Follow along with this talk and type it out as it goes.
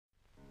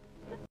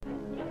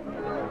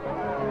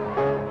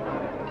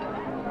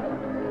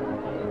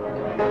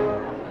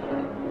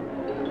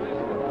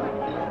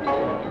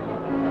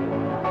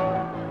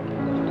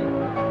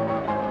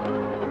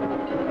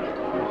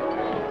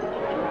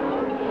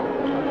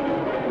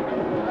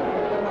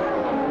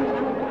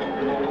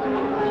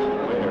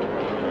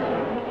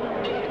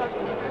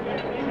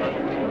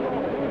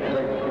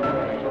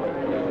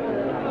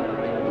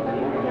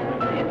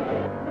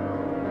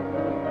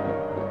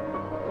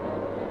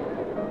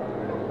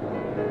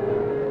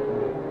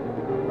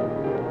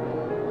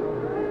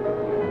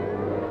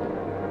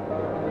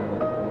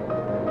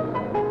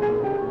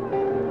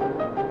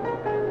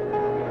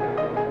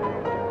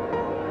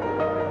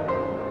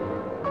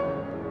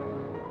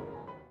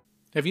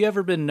Have you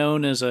ever been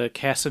known as a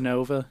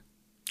Casanova?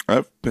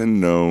 I've been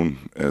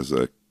known as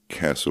a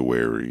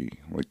cassowary,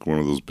 like one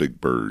of those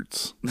big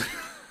birds.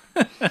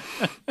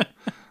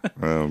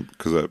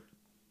 Because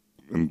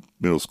in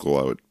middle school,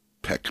 I would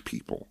peck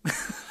people.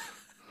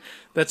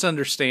 That's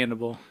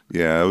understandable.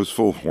 Yeah, I was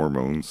full of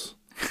hormones.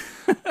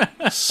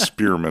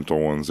 Experimental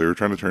ones. They were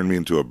trying to turn me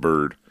into a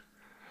bird.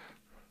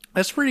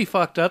 That's pretty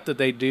fucked up that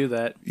they do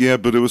that. Yeah,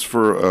 but it was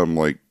for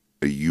like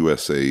a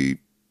USA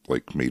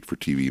made for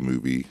TV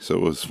movie, so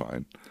it was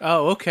fine.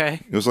 Oh,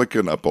 okay. It was like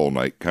an up all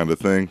night kind of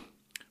thing.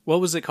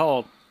 What was it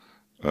called?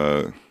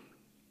 It's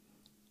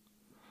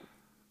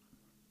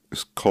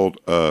called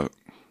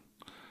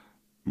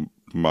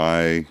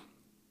My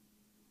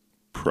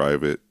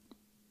Private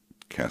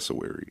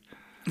Cassowary.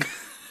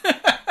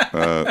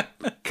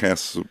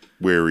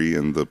 Cassowary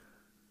and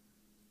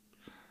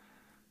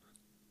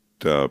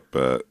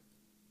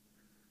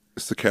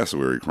it's the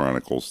Cassowary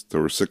Chronicles.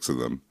 There were 6 of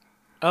them.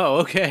 Oh,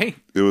 okay.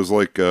 It was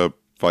like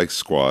Vice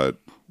Squad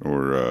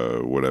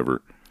or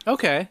whatever.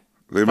 Okay.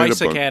 They Vice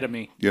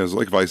Academy. Yeah, it was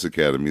like Vice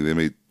Academy. They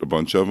made a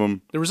bunch of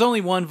them. There was only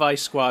one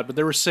Vice Squad, but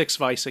there were 6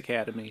 Vice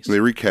Academies. They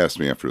recast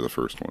me after the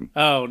first one.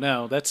 Oh,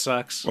 no, that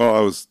sucks. Well, I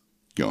was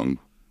young.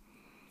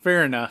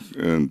 Fair enough.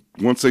 And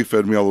once they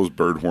fed me all those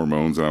bird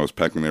hormones and I was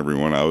pecking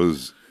everyone, I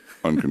was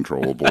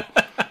uncontrollable.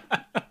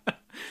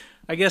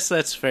 I guess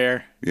that's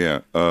fair. Yeah.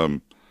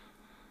 I'm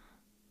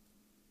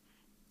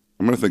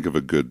going to think of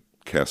a good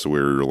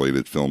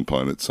cassowary-related film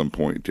pun at some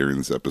point during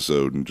this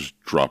episode and just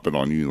drop it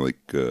on you like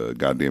a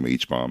goddamn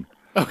H-bomb.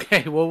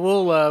 Okay, well,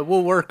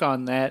 we'll work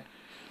on that.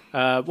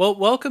 Well,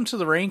 welcome to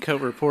the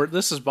Raincoat Report.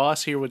 This is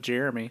Boss here with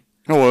Jeremy.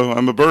 Hello,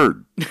 I'm a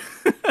bird.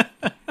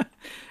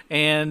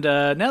 And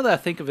now that I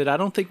think of it, I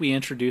don't think we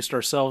introduced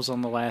ourselves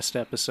on the last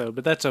episode,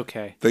 but that's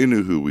okay. They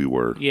knew who we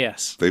were.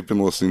 Yes. They've been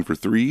listening for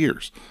 3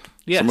 years.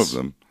 Yes. Some of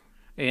them.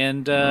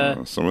 And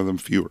some of them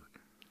fewer.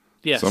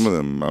 Yes. Some of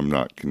them I'm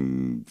not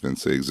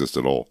convinced they exist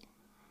at all.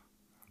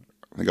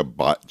 I think a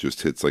bot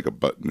just hits like a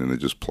button and it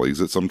just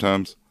plays it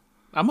sometimes.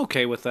 I'm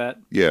okay with that.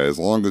 Yeah, as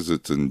long as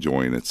it's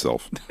enjoying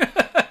itself.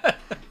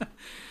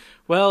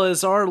 Well,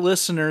 as our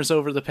listeners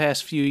over the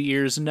past few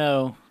years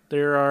know,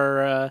 there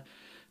are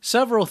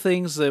several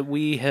things that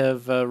we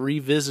have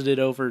revisited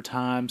over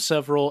time,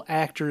 several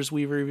actors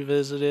we've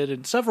revisited,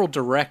 and several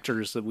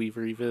directors that we've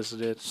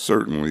revisited.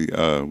 Certainly.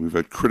 We've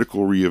had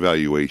critical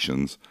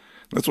reevaluations.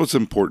 That's what's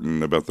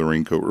important about the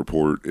Raincoat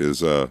Report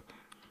is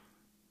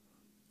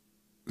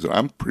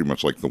I'm pretty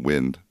much like the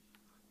wind,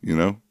 you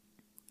know?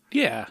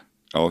 Yeah.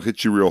 I'll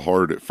hit you real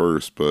hard at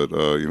first, but,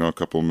 a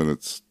couple of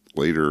minutes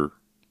later,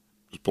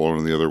 just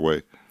blowing the other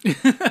way.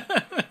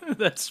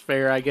 That's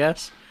fair, I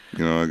guess. I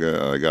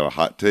got a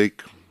hot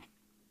take,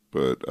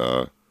 but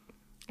I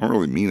don't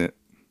really mean it.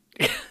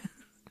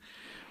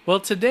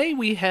 Well, today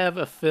we have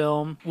a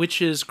film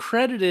which is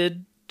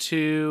credited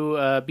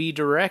to be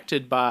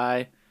directed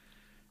by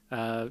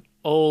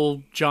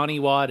old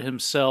Johnny Wad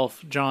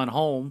himself, John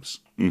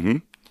Holmes. Mm-hmm.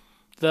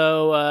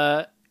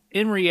 Though,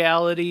 in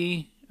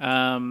reality,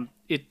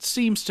 it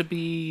seems to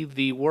be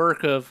the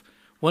work of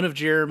one of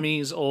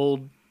Jeremy's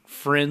old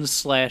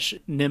friends /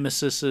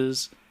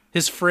 nemesises,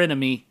 his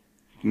frenemy,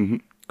 mm-hmm.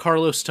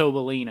 Carlos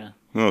Tobalina.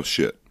 Oh,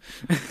 shit.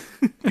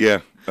 Yeah,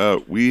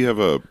 we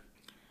have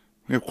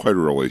quite a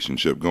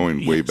relationship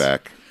going way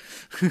back.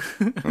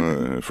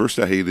 First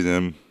I hated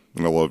him,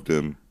 and I loved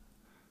him.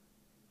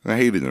 And I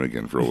hated him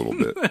again for a little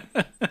bit.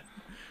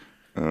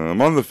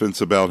 I'm on the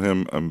fence about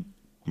him. I'm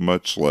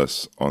much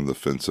less on the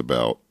fence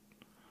about,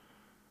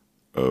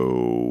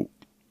 the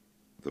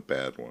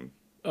bad one.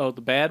 Oh,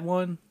 the bad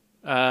one?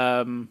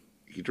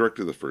 He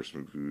directed the first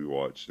movie we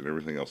watched, and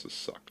everything else has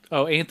sucked.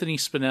 Oh, Anthony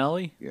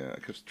Spinelli? Yeah, I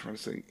kept trying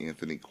to say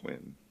Anthony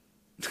Quinn.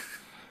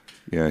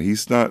 Yeah,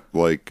 he's not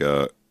like,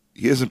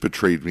 he hasn't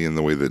betrayed me in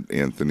the way that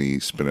Anthony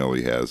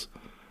Spinelli has.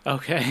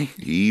 Okay.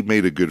 He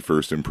made a good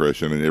first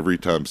impression, and every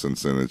time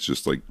since then, it's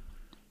just like,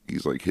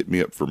 he's like, hit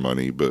me up for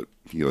money, but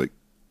he like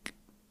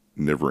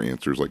never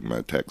answers like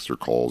my texts or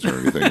calls or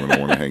anything when I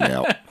want to hang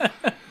out.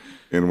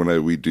 And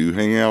when we do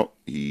hang out,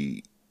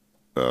 he,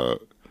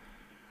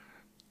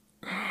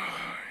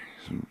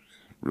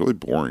 really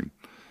boring.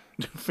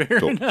 Fair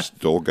enough.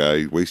 Still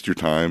guy, waste your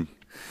time.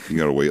 You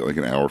gotta wait like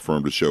an hour for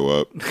him to show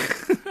up.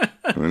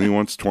 And then he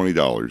wants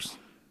 $20.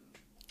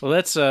 Well,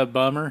 that's a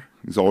bummer.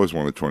 He's always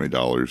wanted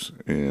 $20.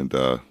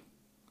 And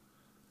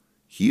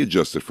he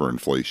adjusted for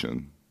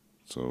inflation.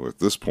 So at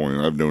this point,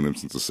 I've known him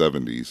since the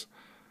 70s.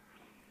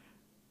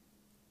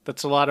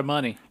 That's a lot of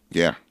money.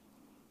 Yeah.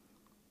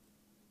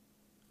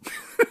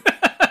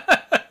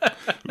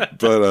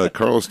 But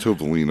Carlos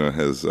Tobalina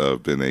has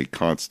been a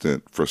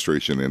constant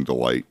frustration and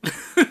delight.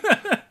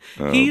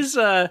 He's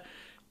a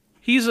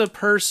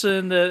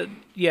person that,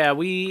 yeah,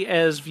 we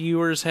as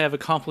viewers have a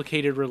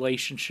complicated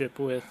relationship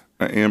with.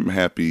 I am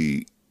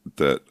happy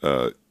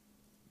that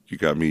you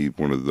got me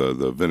one of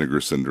the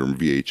Vinegar Syndrome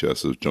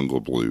VHS of Jungle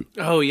Blue.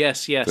 Oh,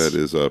 yes, yes. That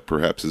is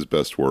perhaps his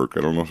best work.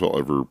 I don't know if I'll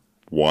ever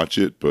watch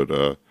it,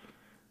 but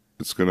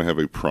it's going to have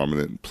a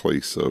prominent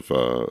place of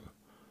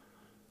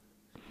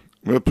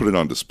I'm going to put it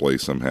on display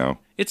somehow.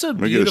 It's a I'm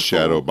going to beautiful... get a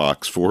shadow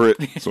box for it.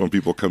 So when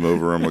people come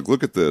over, I'm like,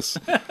 look at this.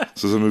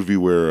 This is a movie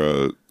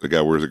where a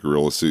guy wears a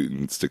gorilla suit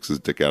and sticks his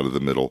dick out of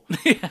the middle.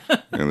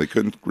 And they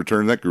couldn't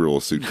return that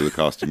gorilla suit to the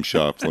costume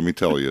shops, let me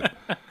tell you.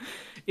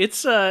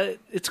 It's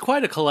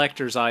quite a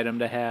collector's item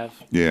to have.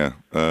 Yeah.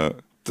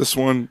 This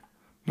one,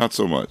 not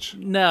so much.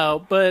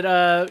 No,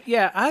 but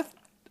yeah,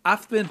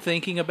 I've been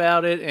thinking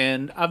about it,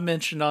 and I've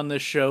mentioned on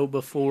this show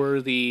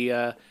before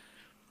the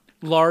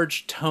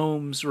large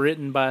tomes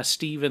written by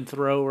Stephen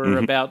Thrower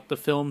about the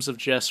films of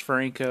Jess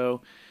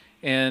Franco.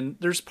 And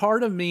there's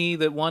part of me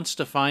that wants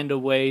to find a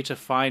way to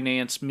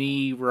finance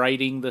me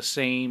writing the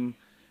same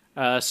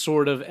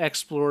sort of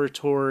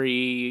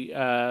exploratory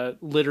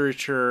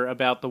literature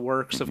about the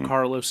works of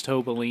Carlos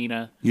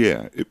Tobalina.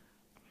 Yeah, it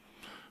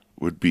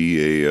would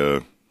be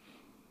a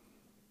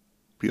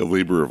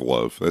labor of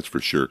love, that's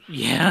for sure.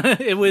 Yeah,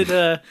 it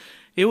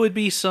would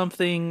be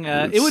something.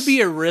 It would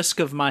be a risk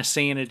of my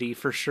sanity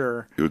for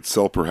sure. It would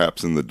sell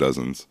perhaps in the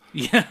dozens.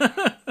 Yeah.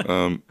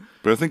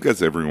 But I think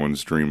that's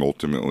everyone's dream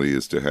ultimately,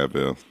 is to have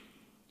a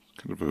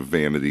kind of a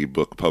vanity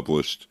book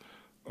published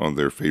on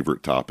their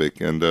favorite topic.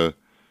 And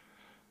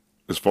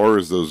as far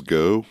as those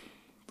go,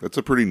 that's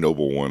a pretty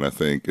noble one, I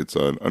think. It's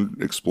an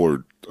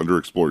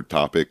underexplored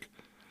topic.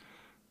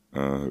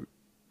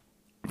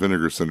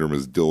 Vinegar Syndrome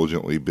has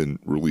diligently been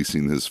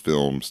releasing his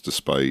films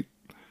despite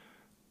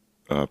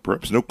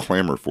perhaps no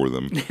clamor for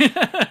them.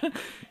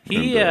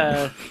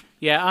 Yeah,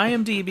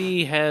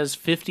 IMDb has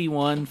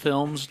 51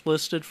 films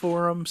listed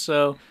for him,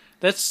 so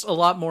that's a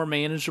lot more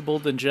manageable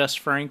than Jess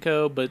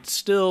Franco, but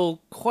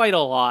still quite a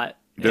lot.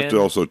 You have to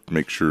also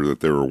make sure that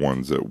there are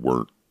ones that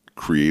weren't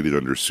created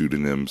under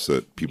pseudonyms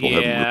that people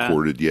haven't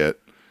recorded yet.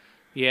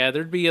 Yeah,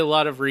 there'd be a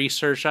lot of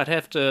research. I'd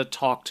have to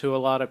talk to a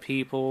lot of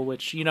people,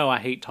 which, I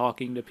hate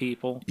talking to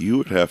people. You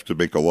would have to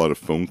make a lot of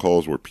phone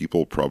calls where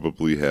people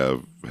probably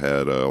have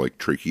had, like,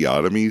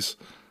 tracheotomies.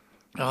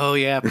 Oh,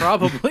 yeah,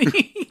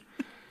 probably.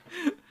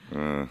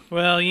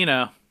 Well,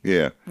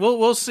 Yeah.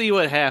 We'll see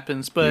what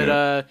happens,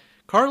 but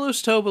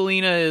Carlos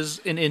Tobalina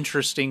is an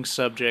interesting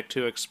subject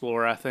to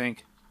explore, I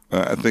think.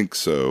 I think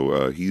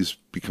so. He's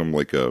become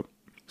like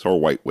it's our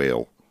white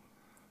whale.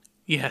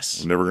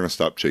 Yes. I'm never going to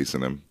stop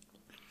chasing him.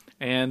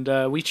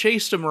 And we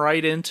chased him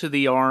right into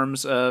the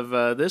arms of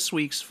this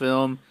week's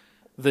film,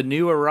 The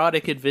New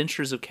Erotic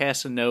Adventures of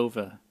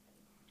Casanova,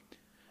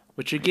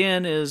 which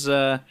again is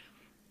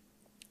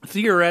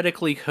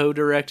theoretically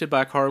co-directed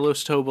by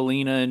Carlos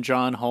Tobalina and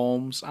John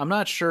Holmes. I'm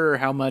not sure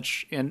how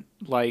much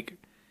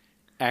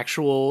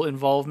actual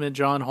involvement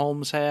John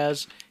Holmes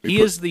has. He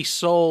is the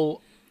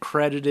sole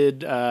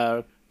credited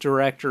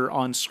director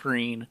on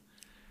screen.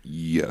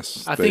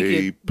 Yes,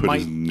 they put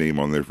his name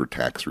on there for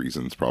tax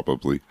reasons,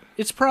 probably.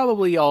 It's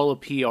probably all a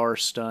PR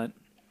stunt.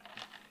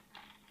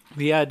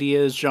 The idea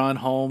is John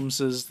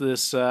Holmes is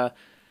this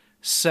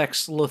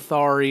sex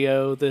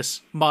Lothario,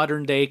 this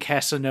modern-day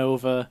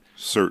Casanova.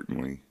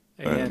 Certainly.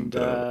 And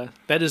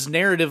that is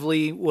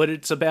narratively what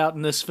it's about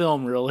in this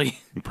film, really.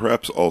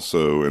 Perhaps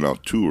also an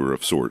auteur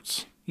of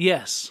sorts.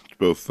 Yes.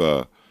 Both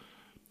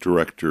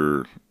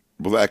actor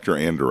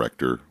and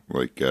director,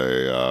 like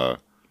an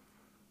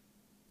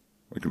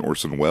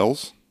Orson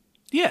Welles.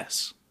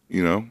 Yes.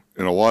 In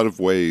a lot of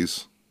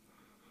ways,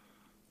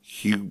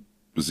 he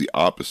was the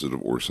opposite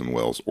of Orson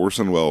Welles.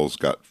 Orson Welles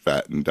got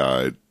fat and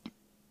died,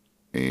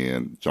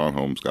 and John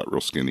Holmes got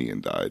real skinny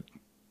and died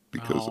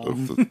because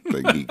of the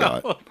thing he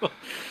got.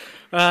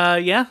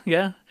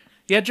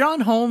 Yeah,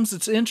 John Holmes,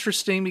 it's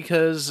interesting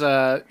because,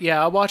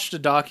 I watched a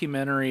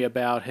documentary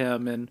about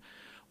him, and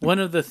one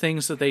of the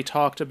things that they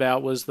talked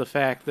about was the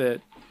fact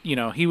that,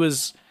 he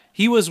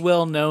was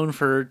well known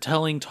for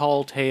telling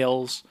tall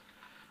tales.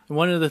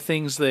 One of the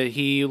things that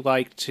he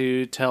liked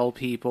to tell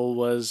people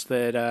was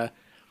that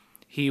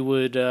he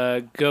would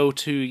go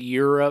to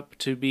Europe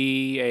to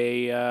be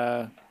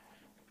a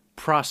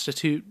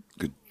prostitute,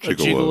 a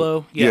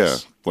gigolo.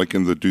 Yes. Yeah, like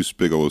in the Deuce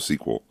Bigalow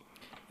sequel.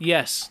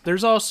 Yes,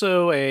 there's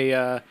also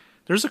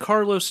there's a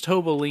Carlos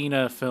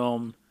Tobalina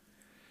film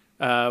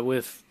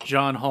with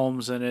John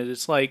Holmes in it.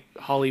 It's like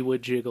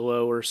Hollywood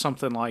Gigolo or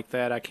something like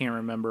that. I can't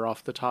remember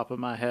off the top of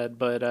my head,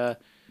 but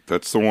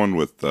that's the one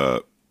with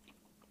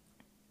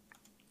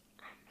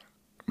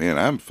man,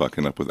 I'm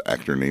fucking up with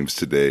actor names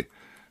today.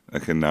 I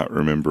cannot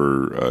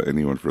remember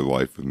anyone for the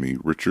life of me.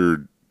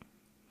 Richard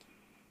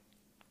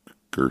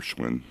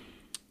Gershwin.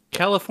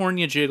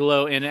 California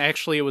Gigolo, and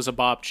actually it was a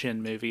Bob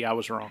Chin movie. I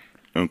was wrong.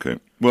 Okay.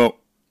 Well,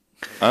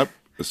 I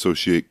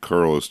associate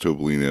Carlos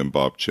Tobalina and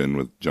Bob Chin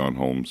with John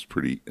Holmes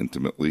pretty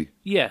intimately.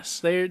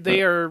 Yes,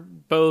 they are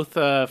both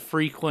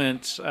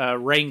frequent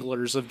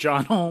wranglers of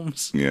John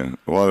Holmes. Yeah,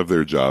 a lot of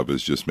their job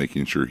is just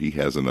making sure he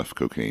has enough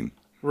cocaine.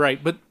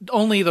 Right, but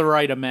only the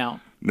right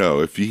amount.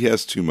 No, if he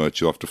has too much,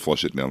 you'll have to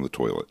flush it down the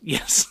toilet.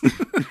 Yes.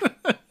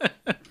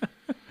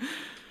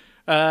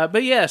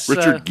 But yes.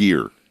 Richard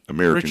Gere,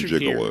 American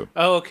Richard Gigolo. Gere.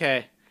 Oh,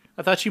 okay.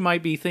 I thought you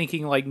might be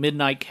thinking like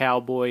Midnight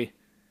Cowboy.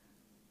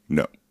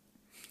 No.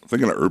 I'm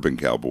thinking of Urban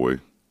Cowboy.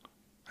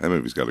 That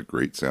movie's got a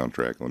great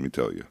soundtrack, let me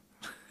tell you.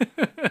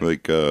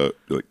 like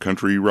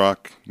country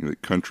rock,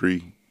 like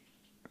country.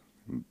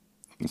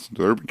 Listen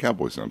to the Urban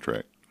Cowboy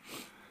soundtrack.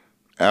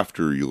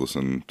 After you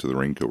listen to the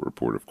Raincoat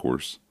Report, of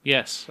course.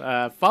 Yes.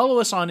 Follow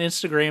us on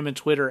Instagram and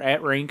Twitter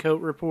at Raincoat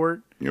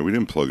Report. Yeah, we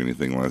didn't plug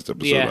anything last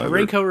episode either.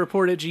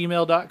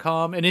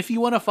 raincoatreport@gmail.com. And if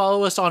you want to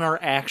follow us on our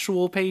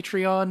actual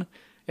Patreon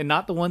and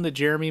not the one that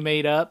Jeremy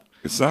made up.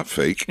 It's not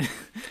fake.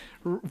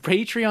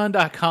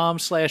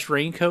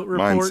 Patreon.com/Raincoat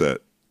Report. Mindset.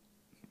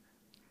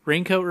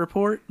 Raincoat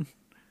Report.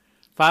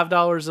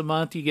 $5 a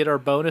month. You get our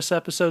bonus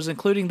episodes,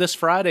 including this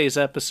Friday's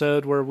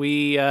episode where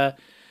we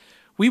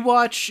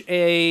watch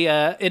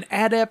an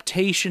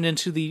adaptation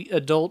into the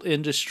adult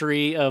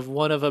industry of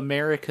one of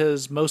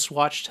America's most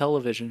watched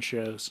television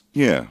shows.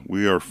 Yeah,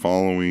 we are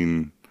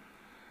following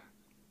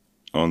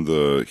on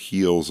the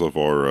heels of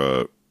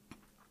our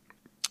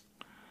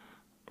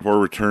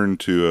return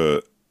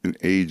to an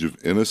age of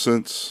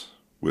innocence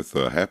with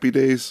Happy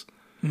Days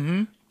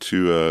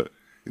to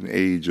an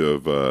age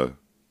of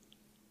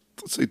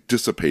let's say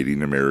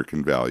dissipating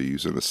American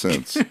values in a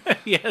sense.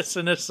 Yes,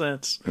 in a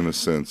sense. In a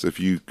sense, if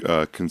you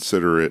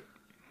consider it,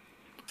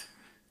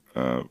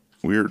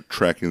 we're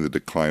tracking the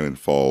decline and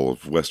fall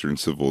of Western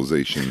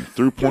civilization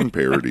through porn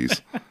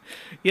parodies.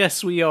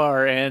 Yes, we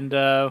are, and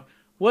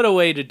what a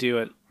way to do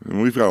it.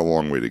 And we've got a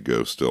long way to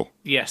go still.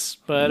 Yes,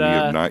 but we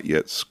have not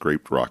yet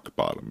scraped rock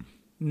bottom.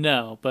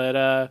 No,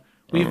 but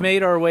we've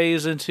made our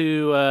ways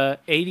into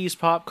 80s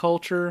pop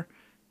culture,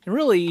 and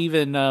really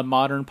even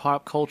modern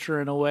pop culture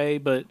in a way,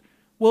 but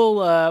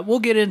we'll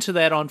get into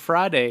that on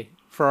Friday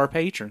for our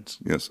patrons.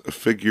 Yes, a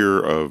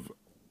figure of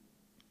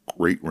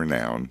great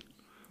renown.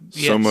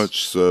 Yes. So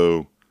much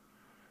so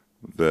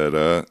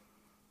that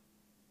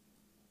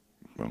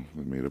they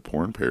made a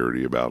porn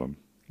parody about him.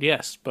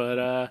 Yes, but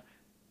That's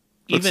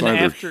even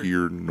neither after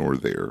here nor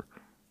there.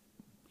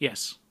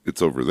 Yes.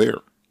 It's over there.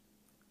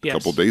 Yes. A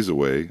couple days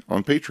away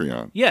on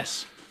Patreon.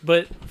 Yes,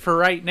 but for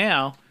right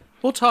now,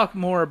 we'll talk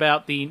more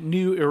about the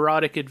new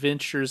erotic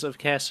adventures of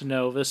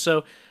Casanova.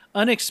 So,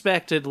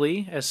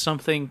 unexpectedly, as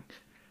something,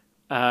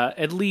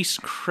 at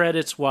least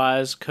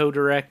credits-wise,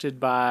 co-directed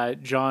by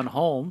John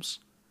Holmes,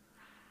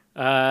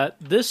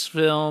 this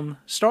film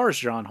stars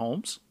John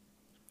Holmes.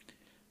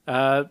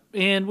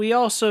 And we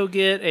also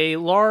get a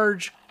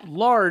large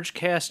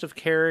cast of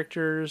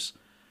characters.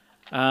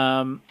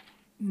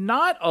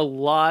 Not a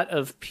lot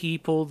of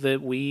people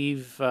that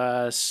we've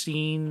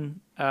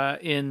seen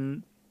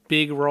in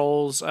big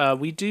roles.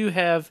 We do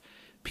have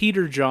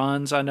Peter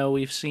Johns. I know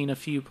we've seen a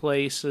few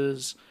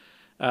places.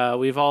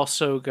 We've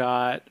also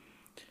got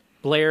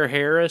Blair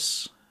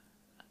Harris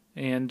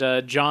and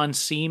John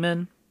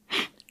Seaman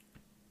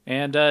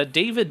and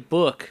David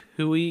Book,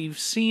 who we've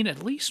seen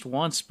at least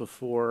once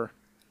before.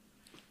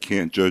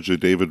 Can't judge a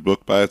David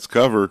book by its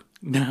cover.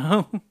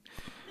 No.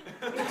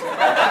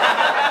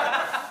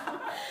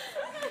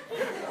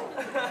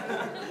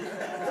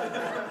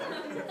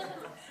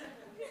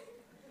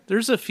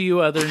 There's a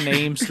few other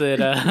names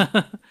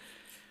that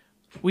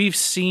we've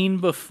seen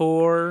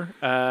before,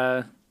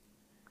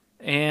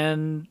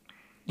 and,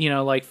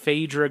 like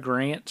Phaedra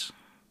Grant.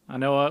 I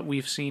know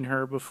we've seen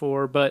her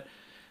before, but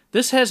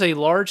this has a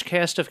large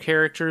cast of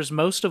characters,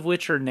 most of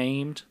which are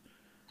named,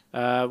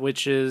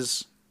 which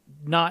is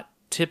not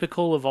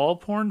typical of all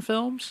porn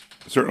films.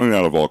 Certainly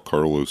not of all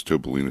Carlos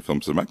Tobalina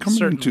films. Am I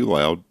coming in too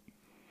loud?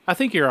 I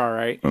think you're all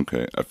right.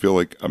 Okay. I feel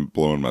like I'm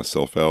blowing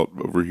myself out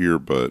over here,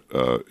 but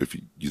if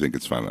you think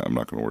it's fine, I'm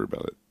not going to worry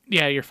about it.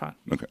 Yeah, you're fine.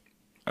 Okay.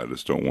 I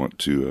just don't want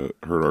to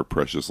hurt our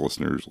precious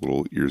listeners'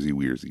 little earsy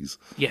weirsies.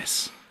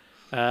 Yes.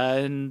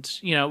 And,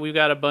 we've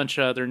got a bunch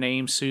of other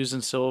names.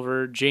 Susan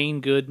Silver,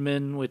 Jane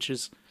Goodman, which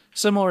is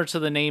similar to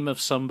the name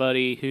of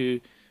somebody who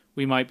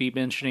we might be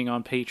mentioning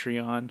on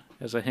Patreon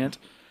as a hint.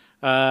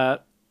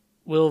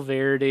 Will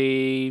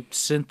Verdi,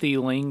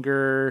 Cynthia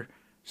Linger.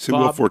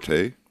 Will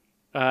Forte?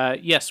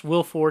 Yes,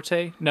 Will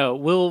Forte. No,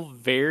 Will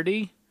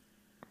Verdi.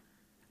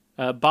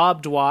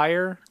 Bob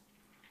Dwyer.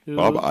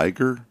 Bob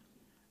Iger?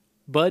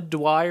 Bud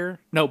Dwyer.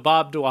 No,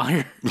 Bob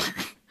Dwyer.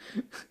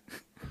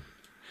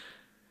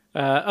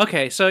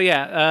 Okay, so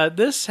yeah,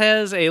 this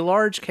has a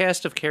large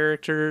cast of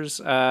characters.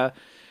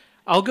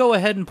 I'll go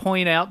ahead and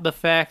point out the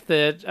fact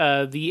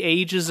that the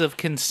ages of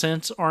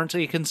consent aren't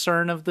a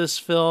concern of this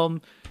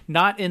film.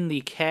 Not in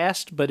the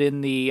cast, but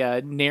in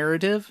the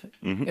narrative,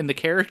 in the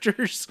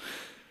characters.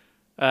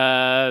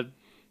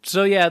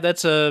 So yeah,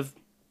 that's a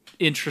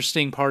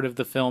interesting part of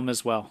the film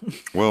as well.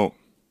 Well,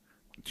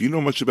 do you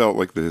know much about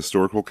the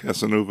historical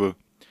Casanova?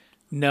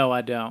 No,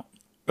 I don't.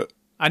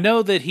 I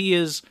know that he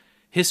is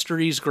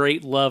history's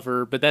great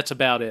lover, but that's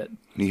about it.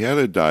 He had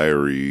a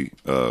diary,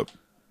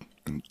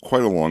 and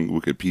quite a long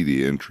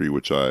Wikipedia entry,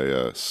 which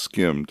I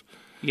skimmed.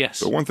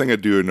 Yes. But one thing I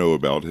do know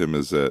about him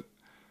is that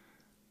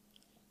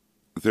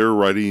their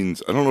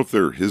writings, I don't know if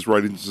they're his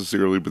writings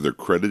necessarily, but they're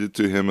credited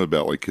to him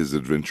about his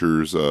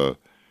adventures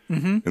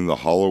in the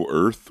Hollow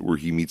Earth, where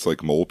he meets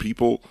mole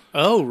people.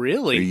 Oh,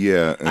 really?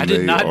 Yeah. And I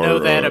did not know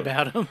that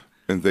about him.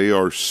 And they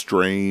are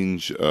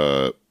strange,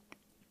 kind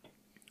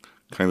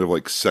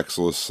of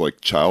sexless,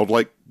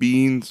 childlike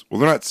beings. Well,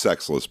 they're not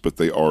sexless, but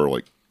they are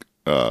like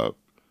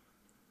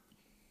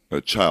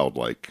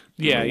childlike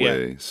in a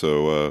way.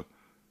 So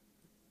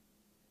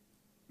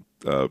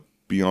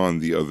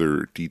beyond the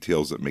other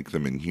details that make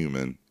them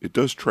inhuman, it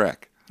does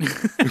track.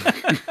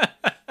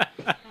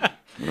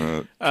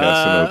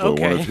 Casanova,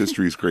 one of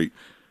history's great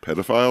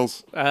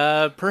pedophiles.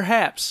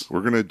 Perhaps.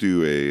 We're going to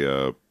do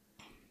a...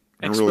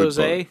 expose?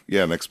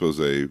 An expose.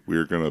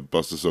 We're going to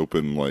bust this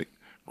open like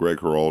Greg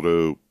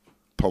Giraldo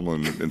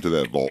pummeling into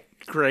that vault.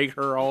 Greg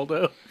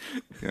Giraldo.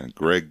 Yeah,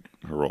 Greg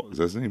Giraldo. Is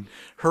that his name?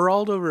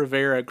 Geraldo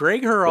Rivera.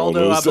 Greg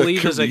Giraldo, I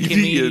believe, is a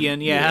comedian.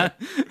 Yeah.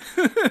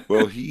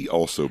 Well, he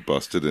also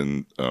busted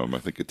in, I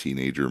think, a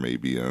teenager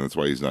maybe, and that's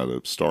why he's not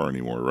a star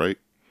anymore, right?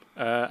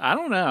 I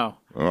don't know.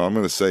 Well, I'm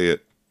going to say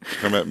it.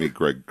 Come at me,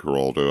 Greg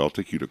Giraldo. I'll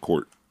take you to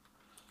court.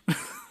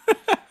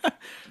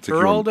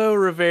 Geraldo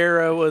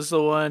Rivera was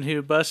the one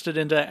who busted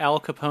into Al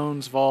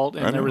Capone's vault,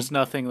 and there was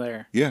nothing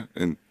there. Yeah,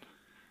 and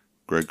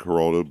Greg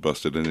Giraldo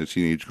busted in a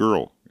teenage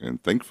girl,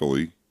 and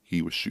thankfully,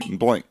 he was shooting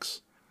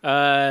blanks.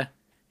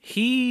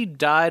 He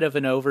died of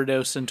an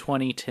overdose in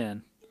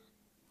 2010.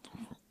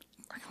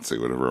 I can say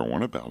whatever I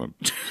want about him.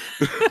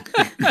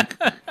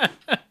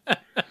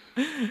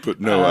 But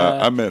no,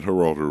 I met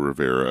Geraldo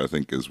Rivera, I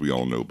think, as we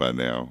all know by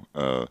now.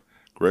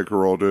 Greg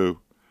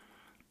Giraldo,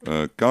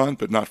 gone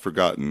but not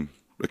forgotten.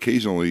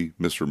 Occasionally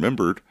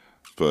misremembered,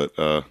 but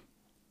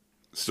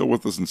still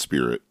with us in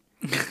spirit.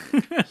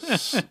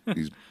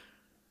 He's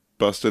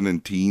busting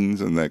in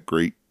teens in that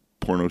great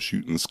porno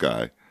shoot in the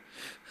sky.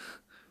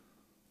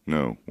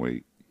 No,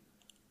 wait.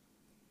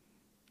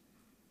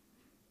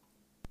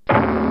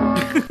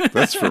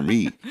 That's for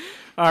me.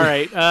 All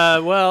right.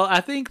 Well,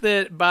 I think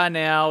that by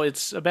now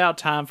it's about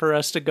time for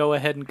us to go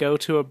ahead and go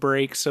to a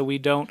break so we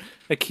don't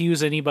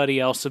accuse anybody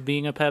else of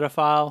being a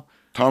pedophile.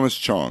 Thomas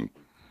Chong.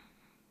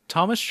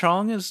 Thomas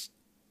Chong is...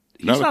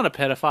 He's not a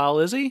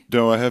pedophile, is he?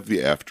 No, I have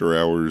the After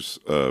Hours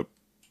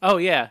oh,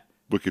 yeah.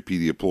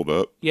 Wikipedia pulled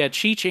up. Yeah,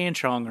 Cheech and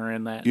Chong are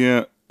in that.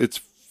 Yeah, it's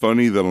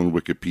funny that on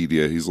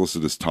Wikipedia he's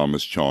listed as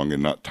Thomas Chong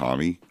and not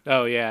Tommy.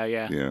 Oh, yeah.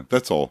 Yeah,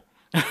 that's all.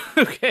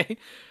 Okay.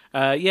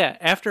 Yeah,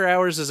 After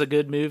Hours is a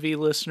good movie,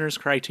 listeners.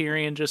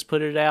 Criterion just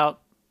put it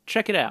out.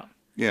 Check it out.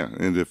 Yeah,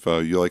 and if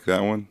you like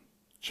that one,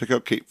 check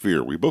out Cape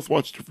Fear. We both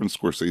watched different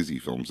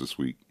Scorsese films this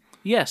week.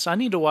 Yes, I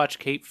need to watch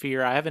Cape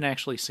Fear. I haven't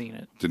actually seen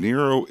it. De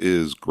Niro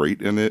is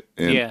great in it,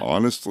 and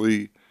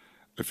honestly,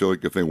 I feel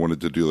like if they wanted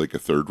to do like a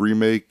third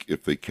remake,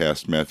 if they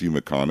cast Matthew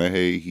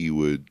McConaughey, he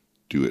would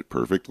do it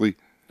perfectly.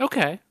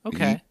 Okay.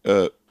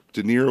 De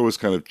Niro was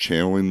kind of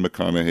channeling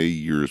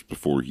McConaughey years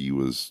before he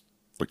was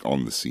like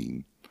on the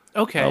scene.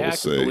 Okay, I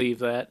can believe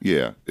that.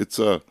 Yeah, it's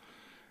a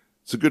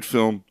good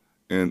film,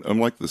 and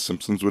unlike The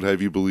Simpsons would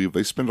have you believe,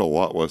 they spend a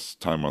lot less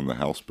time on the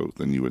houseboat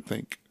than you would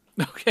think.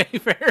 Okay,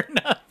 fair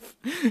enough.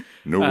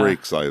 No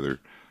rakes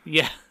either.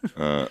 Yeah.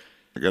 I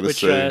gotta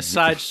say,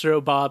 Sideshow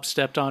Bob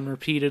stepped on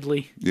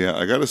repeatedly. Yeah,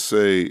 I gotta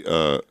say,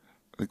 I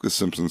think The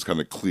Simpsons kind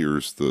of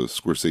clears the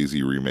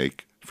Scorsese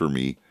remake for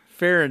me.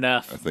 Fair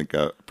enough. I think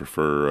I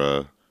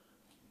prefer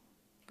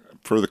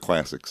the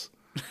classics.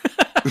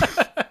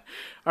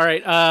 All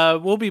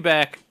right, we'll be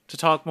back to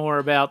talk more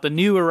about the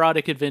new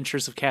erotic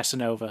adventures of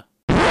Casanova.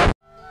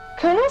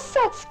 Colonel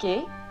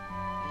Sutsky?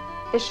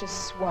 Vicious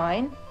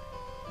swine.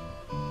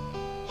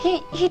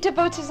 He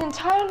devotes his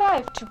entire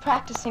life to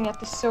practicing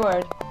at the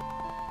sword.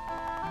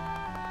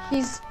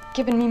 He's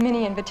given me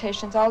many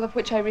invitations, all of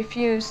which I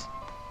refuse.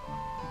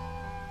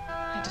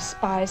 I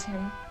despise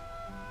him.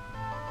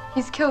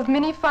 He's killed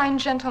many fine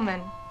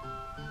gentlemen.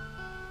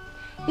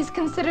 He's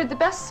considered the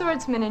best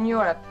swordsman in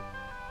Europe,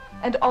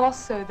 and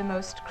also the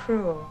most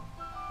cruel.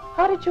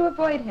 How did you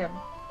avoid him?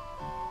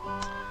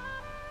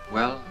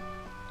 Well,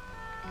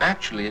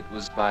 actually it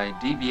was by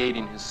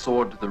deviating his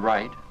sword to the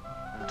right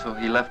until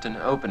he left an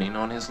opening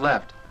on his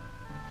left.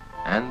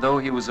 And though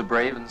he was a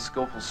brave and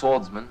skillful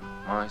swordsman,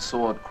 my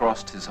sword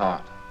crossed his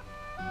heart.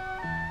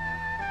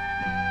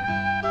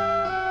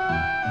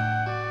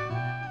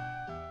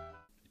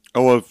 I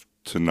love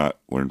to not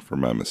learn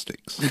from my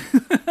mistakes.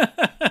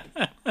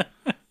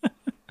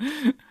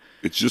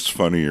 It's just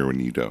funnier when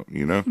you don't,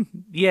 you know?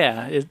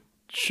 Yeah, it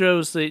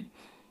shows that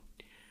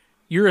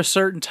you're a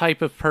certain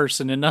type of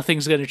person and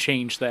nothing's going to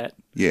change that.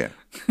 Yeah.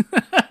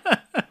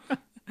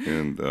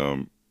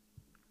 And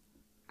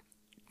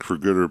for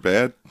good or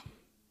bad,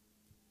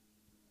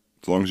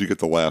 as long as you get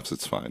the laughs,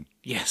 it's fine.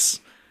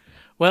 Yes.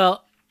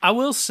 Well, I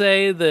will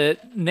say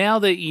that now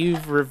that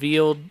you've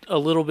revealed a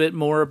little bit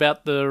more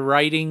about the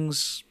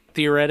writings,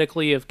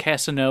 theoretically, of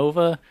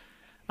Casanova,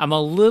 I'm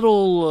a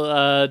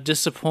little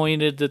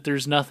disappointed that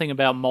there's nothing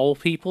about mole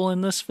people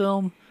in this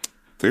film.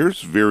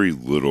 There's very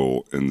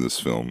little in this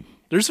film.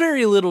 There's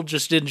very little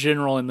just in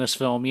general in this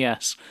film,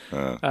 yes.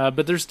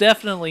 But there's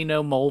definitely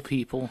no mole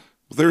people.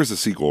 Well, there is a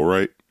sequel,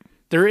 right?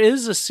 There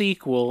is a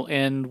sequel,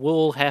 and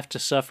we'll have to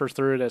suffer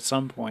through it at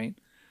some point.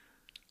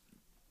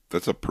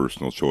 That's a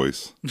personal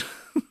choice.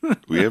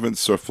 We haven't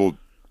suffered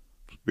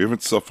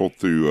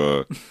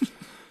through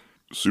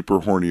Super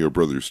Hornio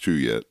Brothers 2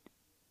 yet.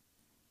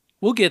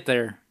 We'll get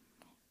there.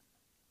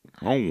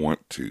 I don't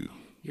want to.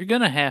 You're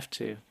going to have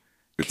to.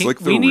 It's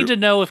like we need to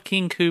know if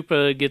King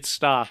Koopa gets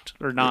stopped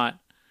or not.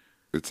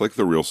 It's like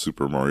the real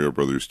Super Mario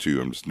Brothers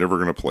 2. I'm just never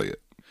going to play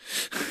it.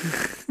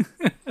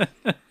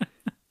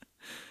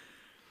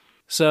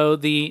 So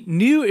the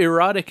new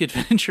Erotic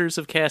Adventures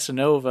of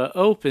Casanova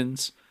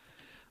opens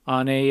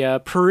on a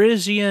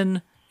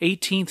Parisian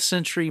 18th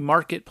century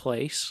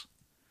marketplace.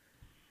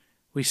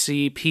 We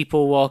see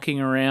people walking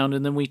around,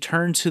 and then we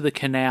turn to the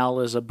canal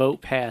as a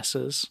boat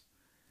passes.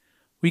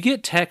 We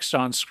get text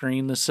on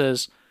screen that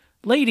says,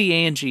 Lady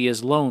Angie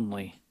is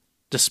lonely,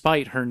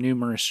 despite her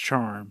numerous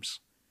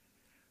charms.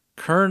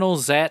 Colonel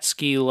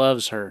Zatsky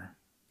loves her,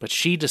 but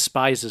she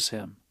despises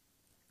him.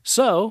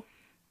 So,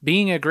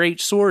 being a great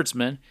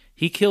swordsman,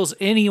 he kills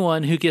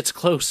anyone who gets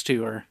close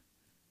to her.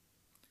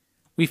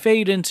 We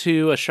fade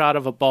into a shot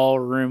of a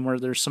ballroom where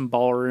there's some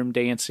ballroom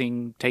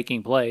dancing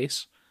taking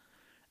place.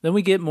 Then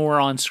we get more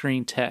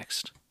on-screen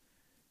text.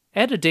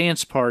 At a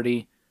dance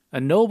party, a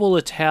noble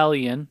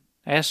Italian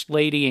asked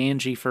Lady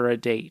Angie for a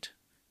date.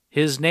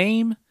 His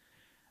name?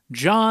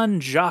 John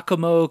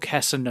Giacomo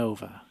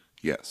Casanova.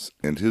 Yes,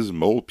 and his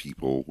mole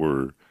people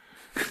were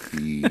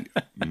the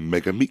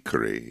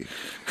Megamicre,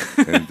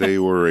 and they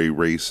were a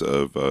race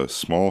of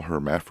small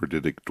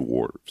hermaphroditic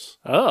dwarves.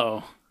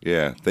 Oh.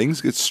 Yeah,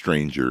 things get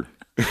stranger.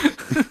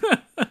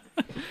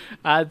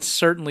 I'd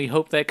certainly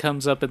hope that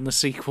comes up in the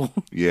sequel.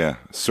 Yeah,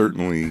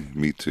 certainly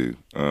me too.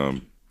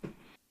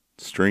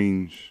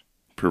 Strange,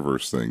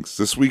 perverse things.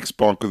 This week's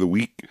Bonk of the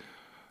Week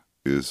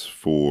is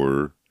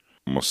for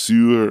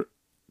Monsieur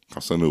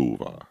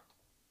Casanova.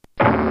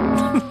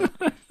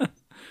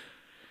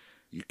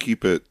 You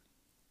keep it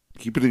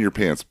in your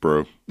pants,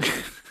 bro.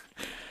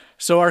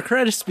 So our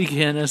credits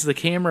begin as the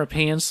camera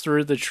pans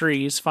through the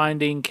trees,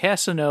 finding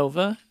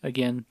Casanova,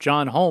 again,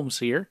 John Holmes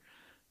here,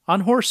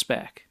 on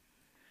horseback.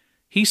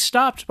 He's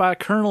stopped by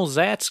Colonel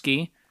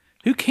Zatsky,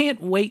 who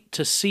can't wait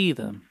to see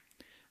them.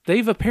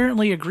 They've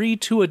apparently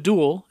agreed to a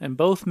duel, and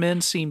both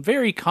men seem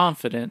very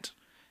confident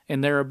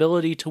in their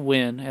ability to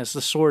win as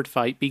the sword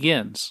fight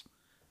begins.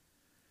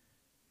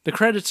 The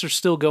credits are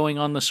still going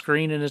on the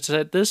screen, and it's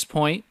at this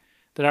point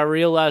that I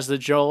realize that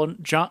John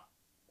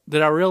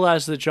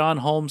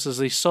Holmes is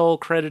the sole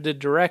credited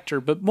director,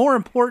 but more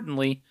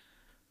importantly,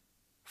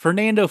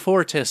 Fernando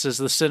Fortes is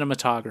the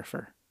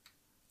cinematographer.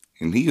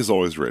 And he is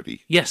always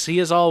ready. Yes, he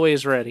is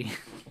always ready.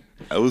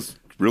 I was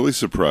really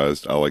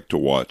surprised I Like to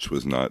Watch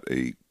was not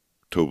a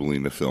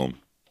Tobalina film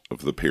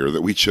of the pair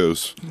that we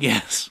chose.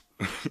 Yes.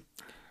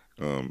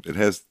 It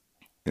has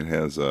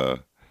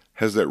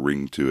that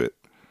ring to it.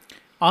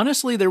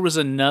 Honestly, there was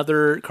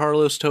another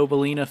Carlos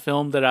Tobalina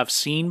film that I've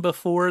seen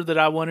before that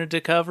I wanted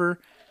to cover,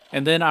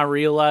 and then I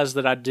realized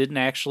that I didn't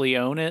actually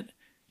own it,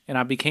 and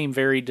I became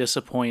very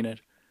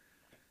disappointed.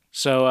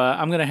 So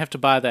I'm going to have to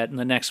buy that in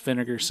the next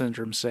Vinegar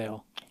Syndrome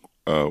sale.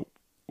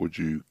 Would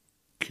you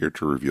care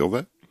to reveal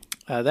that?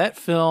 That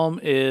film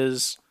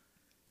is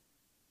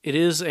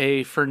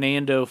a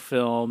Fernando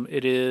film.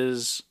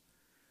 Is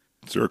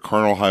there a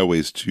Carnal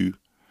Highways 2?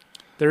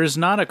 There is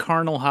not a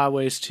Carnal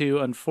Highways 2,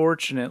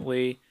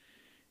 unfortunately.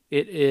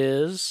 It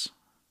is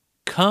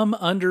Come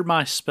Under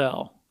My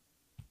Spell.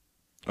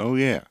 Oh,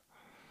 yeah.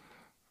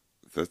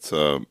 That's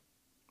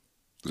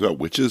about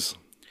witches?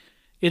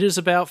 It is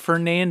about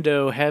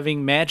Fernando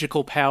having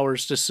magical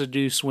powers to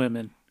seduce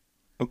women.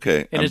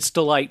 Okay. And it's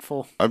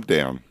delightful. I'm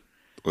down.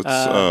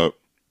 Let's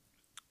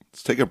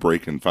take a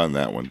break and find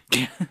that one.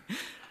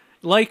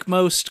 Like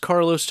most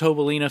Carlos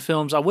Tobalina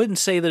films, I wouldn't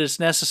say that it's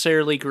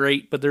necessarily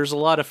great, but there's a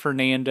lot of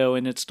Fernando,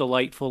 and it's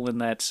delightful in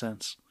that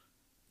sense.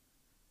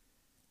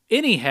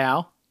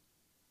 Anyhow,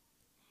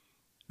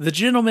 the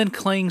gentlemen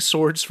clang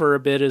swords for a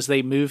bit as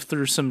they move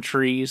through some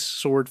trees,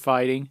 sword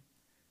fighting.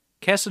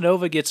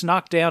 Casanova gets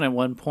knocked down at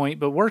one point,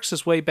 but works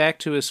his way back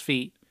to his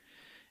feet.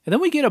 And then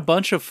we get a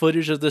bunch of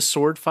footage of this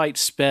sword fight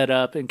sped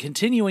up and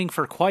continuing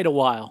for quite a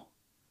while.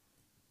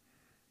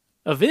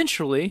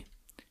 Eventually,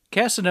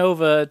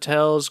 Casanova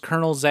tells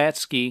Colonel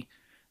Zatsky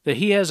that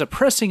he has a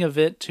pressing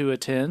event to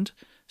attend,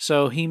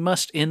 so he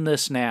must end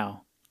this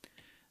now.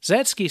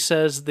 Zatsky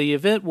says the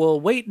event will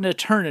wait an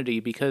eternity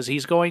because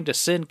he's going to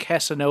send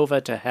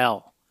Casanova to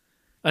hell.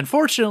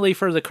 Unfortunately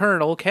for the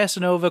Colonel,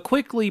 Casanova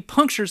quickly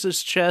punctures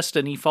his chest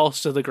and he falls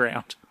to the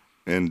ground.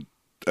 And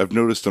I've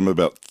noticed I'm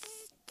about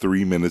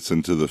 3 minutes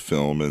into the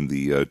film and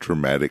the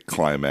dramatic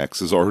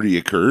climax has already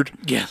occurred.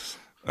 Yes.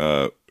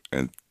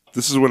 And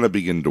this is when I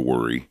begin to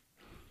worry.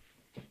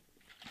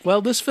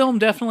 Well, this film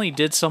definitely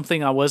did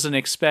something I wasn't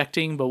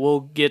expecting, but we'll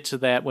get to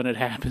that when it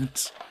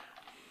happens.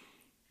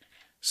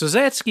 So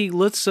Zatsky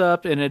looks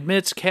up and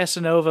admits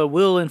Casanova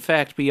will in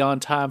fact be on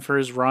time for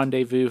his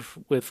rendezvous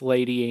with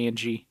Lady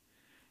Angie.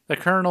 The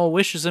Colonel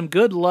wishes him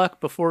good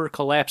luck before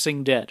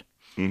collapsing dead.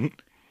 Mm-hmm.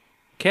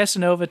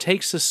 Casanova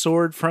takes the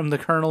sword from the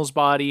Colonel's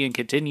body and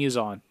continues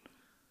on.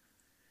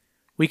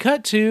 We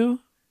cut to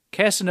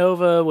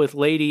Casanova with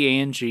Lady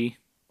Angie.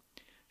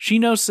 She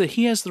notes that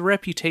he has the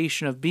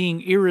reputation of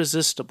being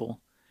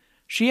irresistible.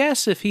 She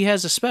asks if he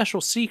has a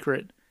special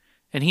secret,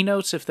 and he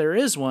notes if there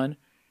is one,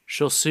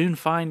 she'll soon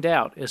find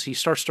out as he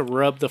starts to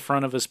rub the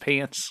front of his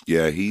pants.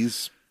 Yeah,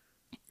 he's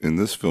in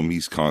this film,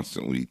 he's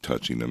constantly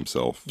touching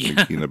himself,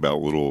 thinking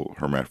about little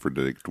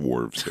hermaphroditic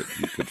dwarves that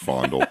he could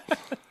fondle.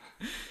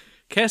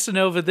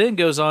 Casanova then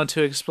goes on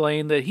to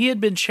explain that he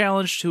had been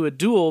challenged to a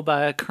duel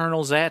by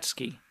Colonel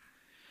Zatsky.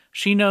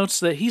 She notes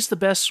that he's the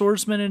best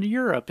swordsman in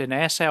Europe and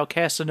asks how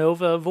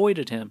Casanova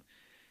avoided him.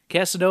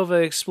 Casanova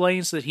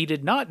explains that he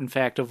did not, in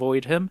fact,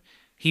 avoid him.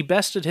 He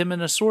bested him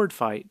in a sword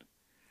fight.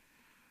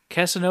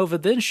 Casanova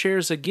then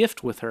shares a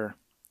gift with her.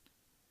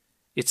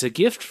 It's a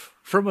gift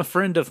from a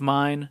friend of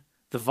mine,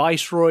 the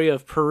Viceroy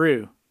of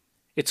Peru.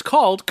 It's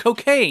called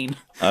cocaine.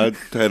 I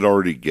had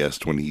already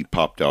guessed when he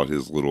popped out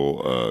his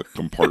little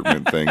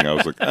compartment thing. I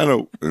was like, I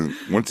don't. And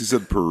once he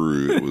said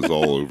Peru, it was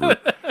all over.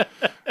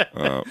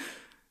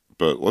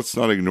 But let's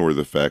not ignore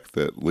the fact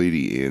that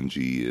Lady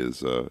Angie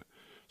is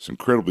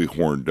incredibly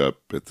horned up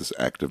at this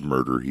act of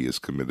murder he has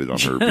committed on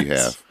her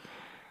behalf.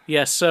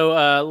 Yes,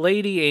 so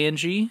Lady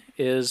Angie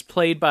is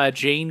played by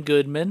Jane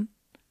Goodman.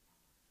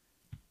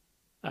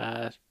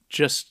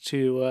 Just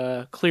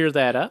to clear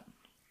that up.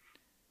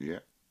 Yeah.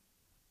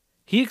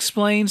 He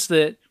explains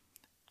that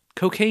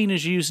cocaine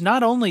is used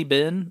not only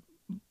by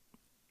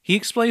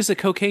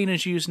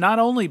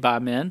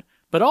men,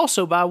 but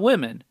also by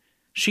women.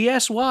 She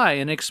asks why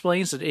and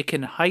explains that it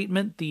can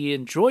heighten the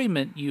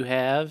enjoyment you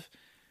have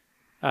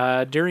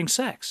during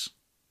sex.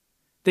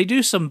 They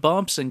do some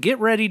bumps and get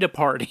ready to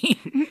party.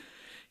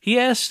 He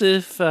asks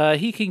if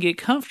he can get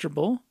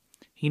comfortable.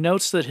 He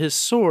notes that his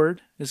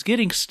sword is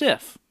getting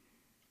stiff.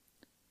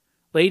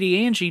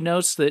 Lady Angie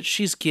notes that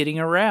she's getting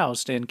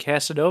aroused, and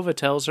Casanova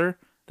tells her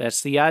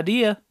that's the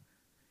idea.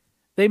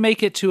 They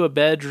make it to a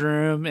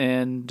bedroom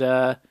and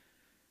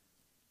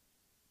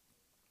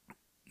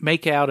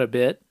make out a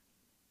bit.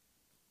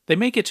 They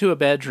make it to a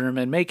bedroom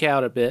and make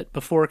out a bit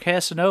before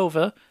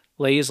Casanova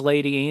lays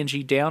Lady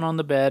Angie down on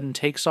the bed and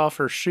takes off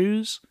her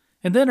shoes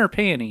and then her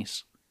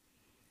panties.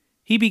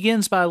 He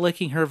begins by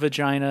licking her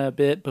vagina a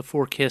bit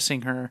before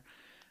kissing her.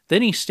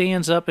 Then he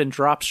stands up and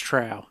drops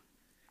trow.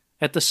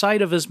 At the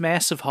sight of his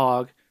massive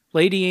hog,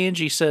 Lady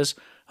Angie says,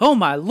 "Oh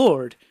my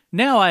lord,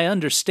 now I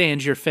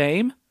understand your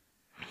fame."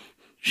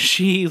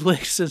 She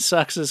licks and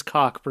sucks his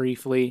cock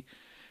briefly.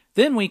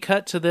 Then we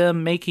cut to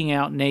them making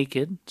out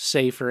naked,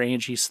 save for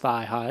Angie's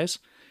thigh highs,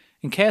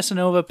 and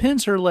Casanova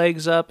pins her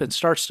legs up and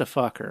starts to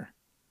fuck her.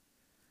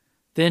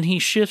 Then he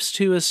shifts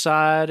to his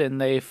side and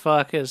they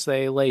fuck as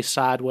they lay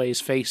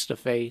sideways face to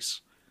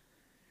face.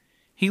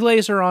 He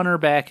lays her on her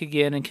back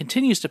again and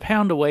continues to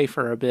pound away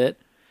for a bit.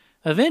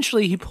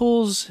 Eventually he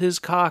pulls his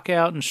cock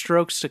out and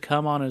strokes to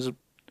come on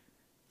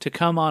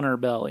her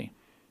belly.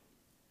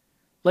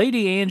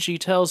 Lady Angie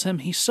tells him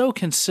he's so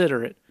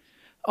considerate.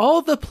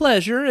 All the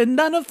pleasure and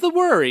none of the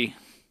worry.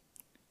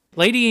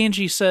 Lady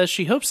Angie says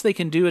she hopes they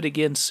can do it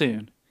again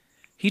soon.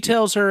 He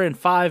tells her in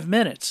 5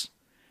 minutes.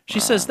 She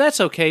says that's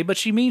okay, but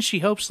she means she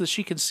hopes that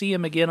she can see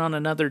him again on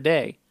another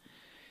day.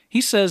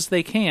 He says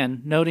they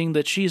can, noting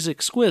that she's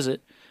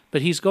exquisite,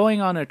 but he's going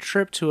on a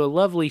trip to a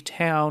lovely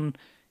town.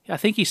 I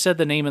think he said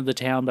the name of the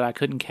town, but I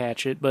couldn't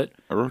catch it. But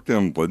I wrote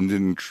down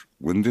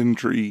Linden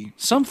Tree.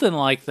 Something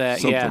like that,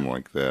 Something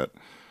like that.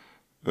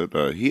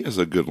 But he has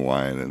a good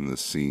line in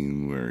this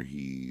scene where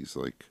he's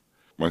like,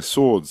 "My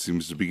sword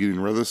seems to be getting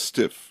rather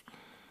stiff."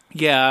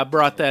 Yeah, I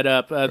brought that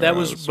up. That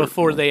was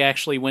before they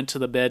actually went to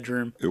the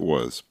bedroom. It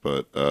was,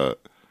 but I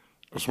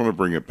just want to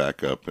bring it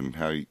back up and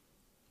I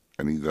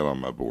need that on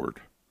my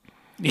board.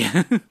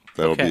 Yeah.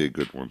 That'll be a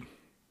good one.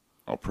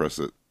 I'll press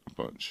it a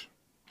bunch.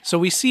 So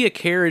we see a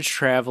carriage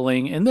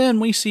traveling, and then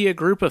we see a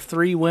group of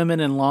 3 women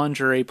in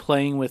lingerie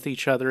playing with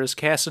each other as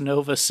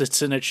Casanova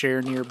sits in a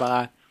chair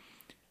nearby.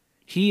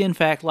 He, in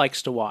fact,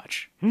 likes to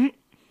watch.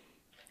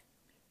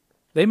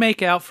 They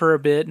make out for a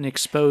bit and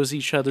expose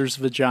each other's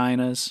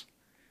vaginas.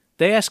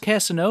 They ask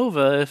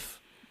Casanova if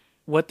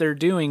what they're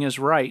doing is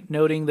right,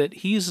 noting that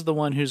he's the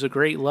one who's a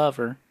great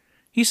lover.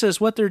 He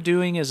says what they're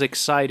doing is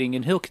exciting,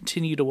 and he'll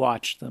continue to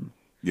watch them.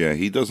 Yeah,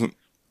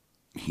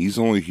 he's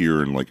only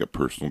here in like a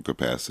personal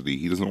capacity.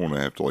 He doesn't want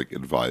to have to like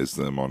advise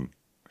them on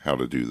how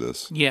to do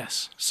this.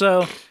 Yes.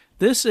 So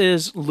this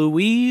is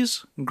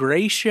Louise,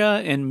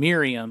 Gracia, and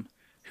Miriam,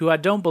 who I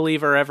don't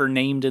believe are ever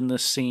named in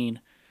this scene.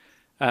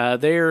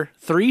 They're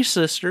 3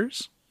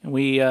 sisters, and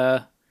we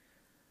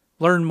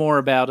learn more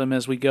about them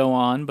as we go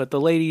on, but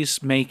the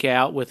ladies make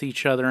out with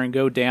each other and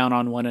go down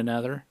on one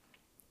another.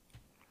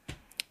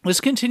 This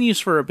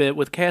continues for a bit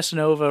with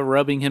Casanova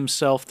rubbing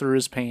himself through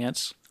his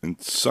pants. And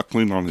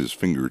suckling on his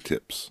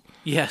fingertips.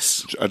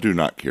 Yes. Which I do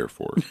not care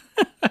for.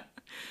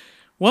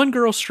 One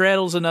girl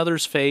straddles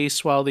another's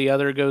face while the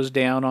other goes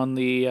down on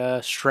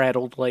the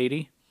straddled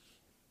lady.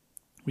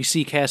 We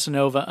see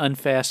Casanova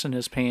unfasten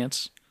his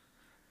pants.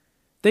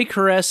 They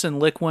caress and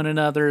lick one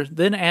another,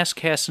 then ask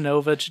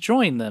Casanova to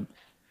join them.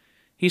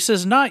 He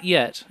says not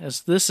yet,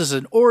 as this is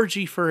an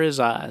orgy for his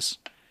eyes.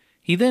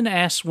 He then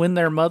asks when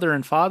their mother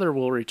and father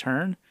will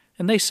return,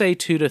 and they say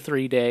 2 to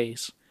 3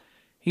 days.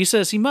 He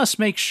says he must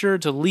make sure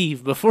to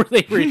leave before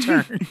they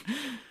return.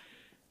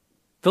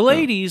 The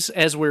ladies,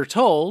 as we're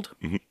told,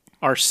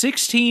 are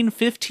 16,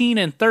 15,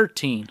 and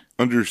 13.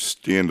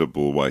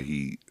 Understandable why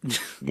he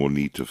will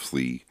need to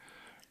flee.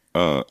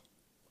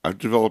 I've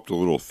developed a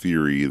little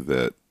theory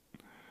that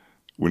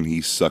when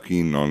he's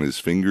sucking on his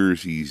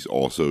fingers, he's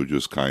also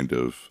just kind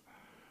of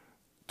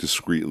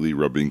discreetly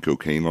rubbing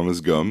cocaine on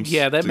his gums.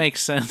 Yeah, that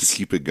makes sense. To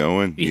keep it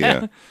going.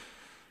 Yeah.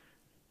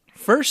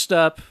 First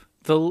up,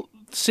 the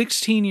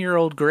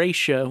 16-year-old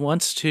Gracia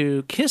wants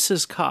to kiss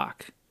his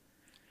cock.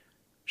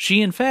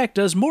 She, in fact,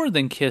 does more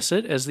than kiss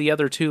it, as the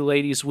other two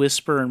ladies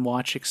whisper and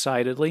watch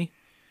excitedly.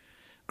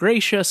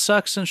 Gracia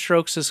sucks and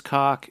strokes his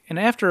cock, and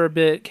after a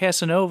bit,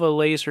 Casanova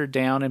lays her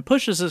down and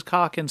pushes his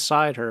cock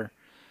inside her,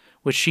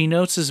 which she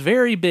notes is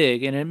very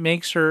big, and it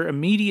makes her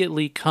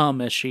immediately come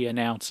as she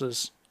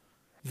announces.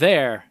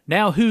 There,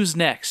 now who's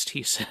next,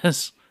 he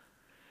says.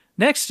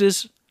 Next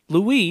is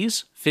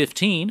Louise,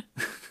 15,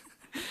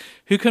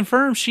 who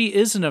confirms she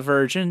isn't a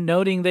virgin,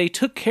 noting they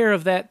took care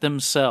of that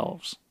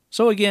themselves.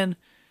 So again,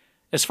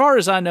 as far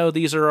as I know,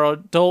 these are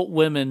adult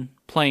women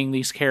playing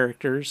these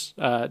characters,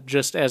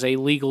 just as a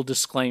legal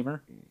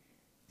disclaimer.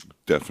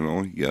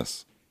 Definitely,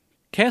 yes.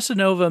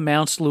 Casanova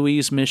mounts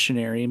Louise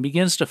missionary and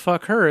begins to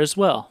fuck her as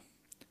well.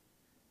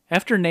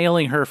 After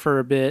nailing her for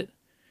a bit,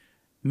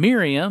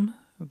 Miriam,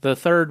 the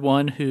third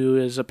one who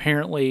is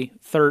apparently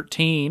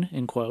 13,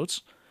 in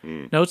quotes,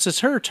 notes it's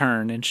her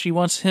turn, and she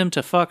wants him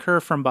to fuck her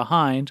from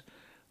behind,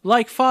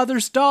 like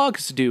father's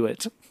dogs do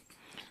it.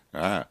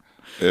 At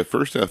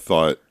first I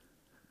thought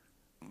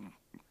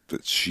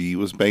that she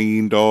was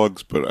banging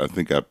dogs, but I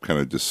think I've kind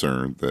of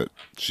discerned that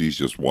she's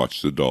just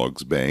watched the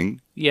dogs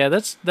bang. Yeah,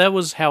 that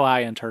was how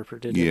I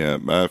interpreted it. Yeah,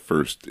 my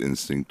first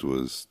instinct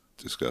was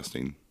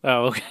disgusting.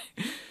 Oh, okay.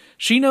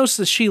 She knows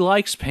that she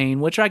likes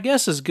pain, which I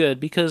guess is good,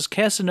 because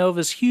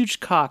Casanova's huge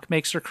cock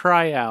makes her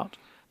cry out,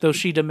 though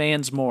she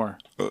demands more.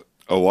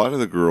 A lot of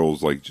the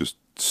girls, just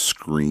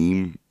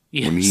scream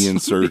when he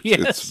inserts.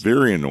 Yes. It's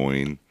very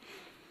annoying.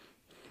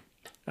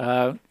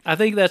 I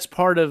think that's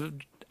part of...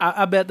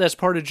 I bet that's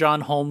part of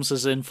John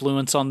Holmes's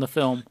influence on the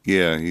film.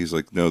 Yeah, he's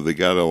like, no, they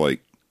gotta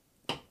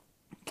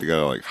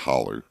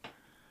holler.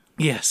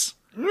 Yes.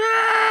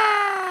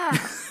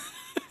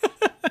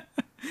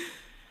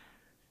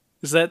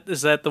 Is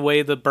that the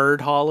way the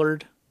bird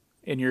hollered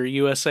in your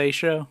USA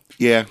show?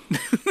 Yeah. It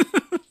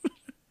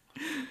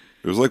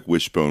was like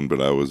Wishbone, but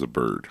I was a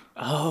bird.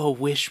 Oh,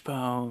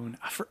 Wishbone.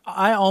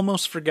 I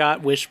almost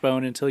forgot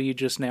Wishbone until you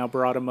just now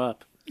brought him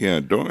up.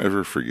 Yeah, don't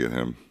ever forget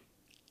him.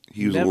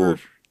 He was Never.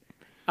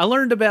 I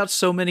learned about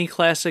so many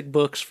classic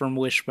books from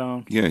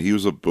Wishbone. Yeah, he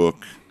was a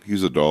book. He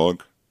was a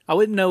dog. I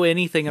wouldn't know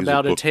anything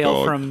about A Tale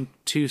dog. from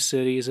Two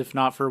Cities if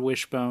not for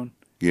Wishbone.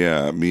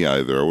 Yeah, me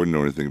either. I wouldn't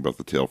know anything about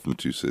The Tale from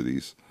Two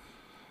Cities.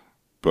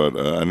 But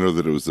I know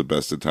that it was the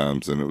best of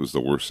times and it was the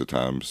worst of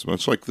times,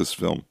 much like this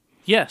film.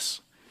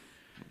 Yes.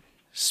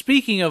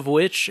 Speaking of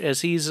which,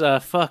 as he's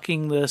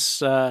fucking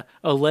this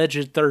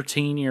alleged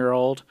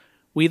 13-year-old,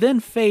 we then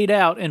fade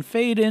out and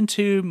fade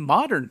into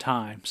modern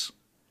times,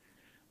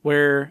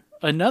 where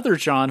another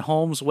John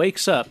Holmes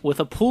wakes up with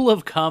a pool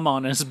of cum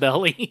on his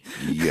belly.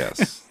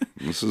 Yes.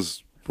 This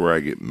is where I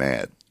get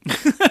mad.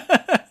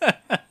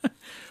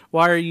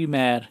 Why are you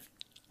mad?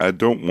 I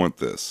don't want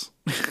this.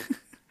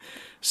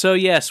 So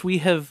yes, we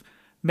have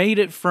made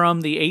it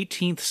from the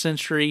 18th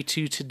century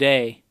to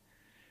today,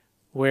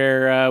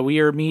 where we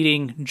are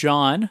meeting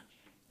John,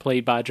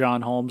 played by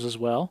John Holmes as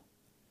well.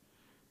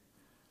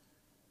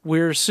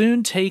 We're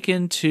soon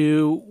taken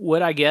to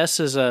what I guess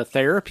is a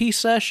therapy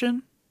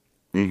session.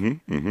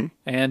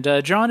 And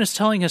John is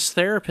telling his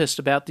therapist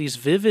about these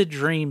vivid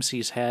dreams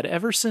he's had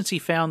ever since he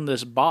found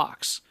this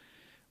box,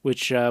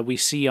 which we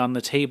see on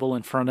the table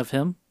in front of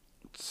him.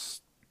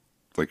 It's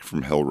like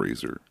from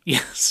Hellraiser.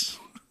 Yes.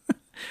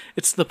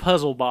 It's the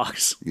puzzle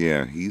box.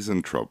 Yeah, he's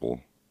in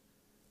trouble.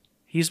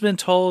 He's been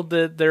told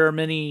that there are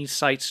many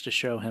sights to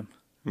show him.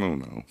 Oh,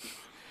 no.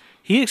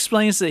 He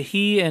explains that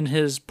he and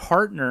his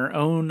partner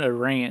own a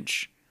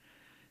ranch.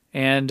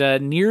 And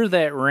near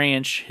that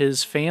ranch,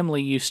 his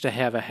family used to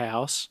have a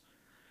house.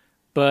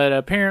 But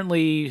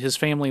apparently his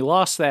family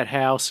lost that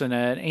house and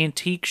an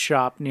antique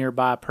shop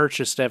nearby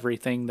purchased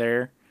everything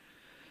there.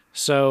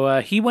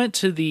 So he went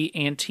to the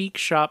antique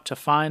shop to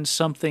find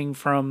something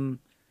from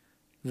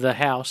the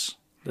house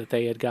that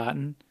they had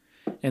gotten.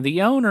 And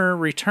the owner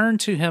returned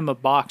to him a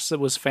box that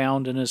was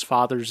found in his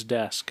father's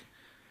desk.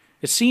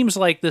 It seems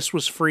like this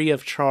was free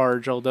of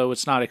charge, although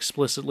it's not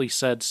explicitly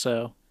said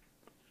so.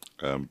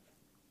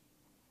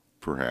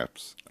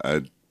 Perhaps.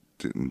 I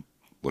didn't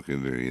look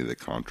into any of the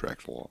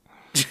contract law.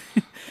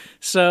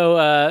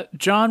 So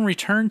John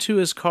returned to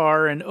his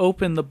car and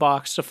opened the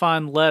box to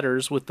find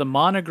letters with the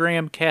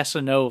monogram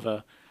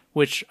Casanova,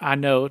 which I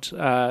note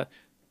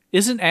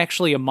isn't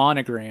actually a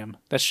monogram.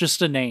 That's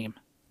just a name.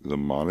 The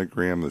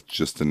monogram, that's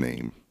just a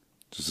name.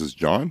 This is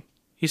John?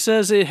 He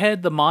says it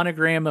had the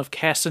monogram of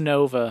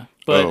Casanova,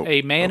 but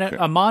a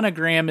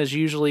monogram is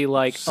usually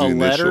like It's a the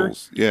letter.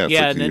 initials. Yeah, it's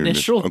yeah, like an your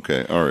initial.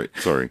 Okay, all right,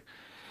 sorry.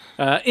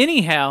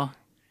 Anyhow,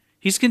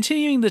 he's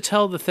continuing to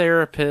tell the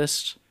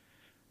therapist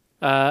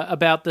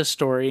about this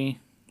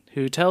story,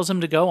 who tells him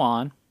to go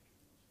on.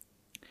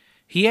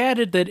 He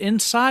added that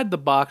inside the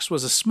box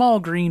was a small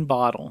green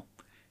bottle.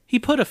 He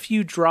put a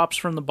few drops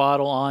from the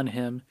bottle on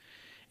him,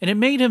 and it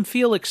made him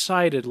feel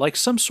excited, like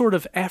some sort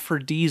of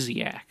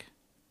aphrodisiac.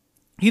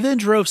 He then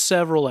drove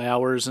several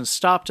hours and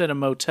stopped at a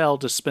motel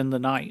to spend the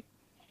night.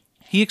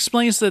 He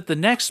explains that the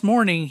next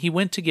morning he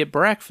went to get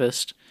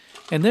breakfast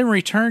and then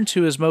returned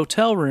to his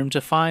motel room to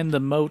find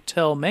the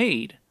motel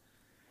maid.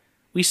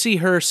 We see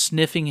her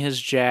sniffing his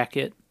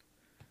jacket.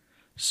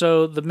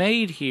 So the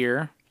maid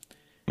here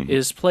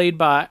is played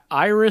by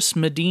Iris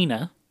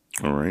Medina.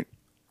 All right.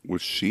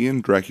 Was she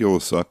in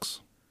Dracula Sucks?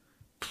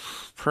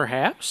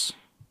 Perhaps.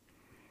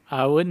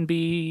 I wouldn't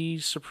be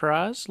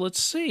surprised. Let's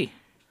see.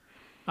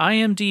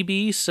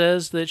 IMDb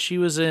says that she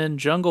was in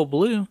Jungle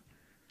Blue.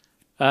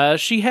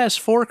 She has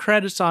 4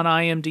 credits on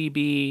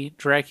IMDb.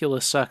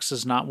 Dracula Sucks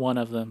is not one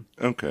of them.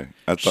 Okay.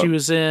 She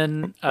was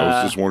in... I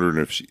was just wondering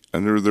if she... I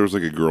knew there was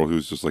like a girl who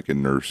was just like a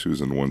nurse who was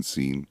in one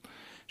scene.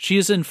 She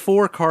is in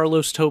 4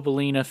 Carlos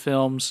Tobalina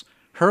films.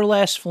 Her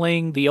Last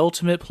Fling, The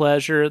Ultimate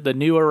Pleasure, The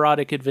New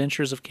Erotic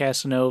Adventures of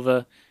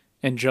Casanova,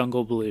 and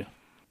Jungle Blue.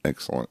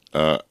 Excellent.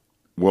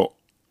 Well,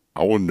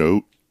 I will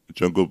note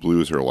Jungle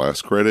Blue is her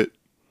last credit.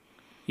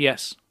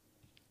 Yes.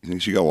 You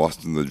think she got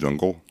lost in the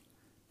jungle?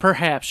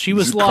 Perhaps. She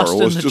was lost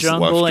in the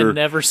jungle and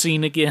never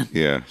seen again.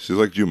 Yeah, she's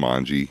like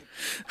Jumanji.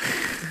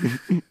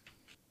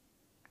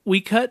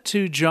 We cut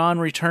to John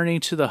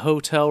returning to the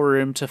hotel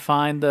room to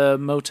find the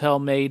motel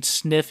maid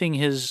sniffing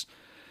his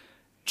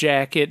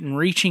jacket and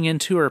reaching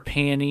into her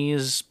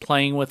panties,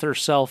 playing with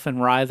herself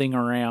and writhing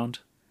around.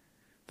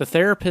 The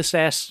therapist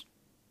asks,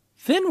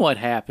 "Then what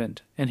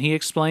happened?" And he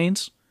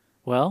explains,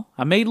 "Well,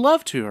 I made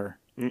love to her."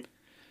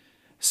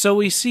 So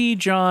we see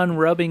John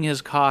rubbing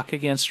his cock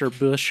against her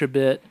bush a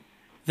bit,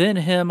 then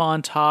him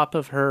on top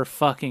of her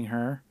fucking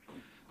her,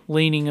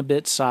 leaning a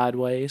bit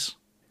sideways.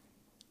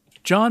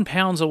 John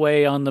pounds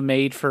away on the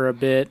maid for a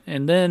bit,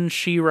 and then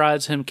she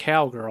rides him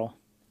cowgirl.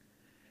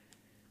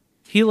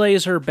 He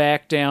lays her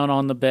back down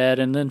on the bed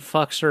and then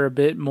fucks her a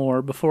bit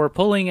more before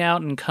pulling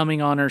out and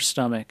coming on her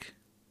stomach.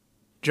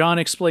 John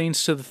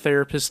explains to the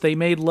therapist they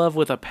made love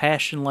with a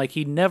passion like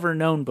he'd never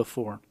known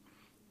before.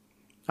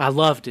 "I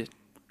loved it.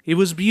 It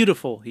was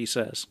beautiful," he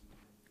says.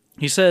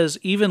 He says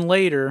even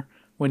later,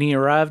 when he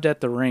arrived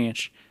at the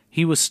ranch,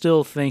 he was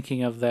still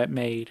thinking of that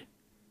maid.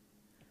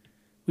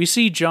 We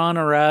see John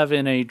arrive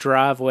in a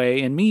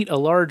driveway and meet a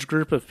large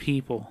group of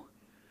people.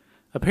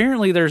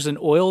 Apparently there's an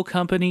oil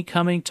company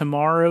coming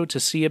tomorrow to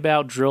see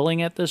about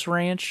drilling at this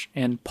ranch,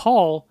 and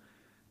Paul,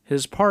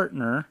 his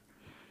partner,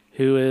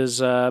 who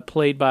is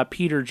played by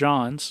Peter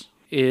Johns,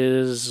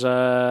 is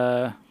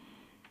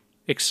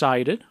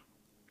excited.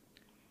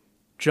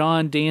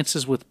 John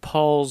dances with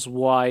Paul's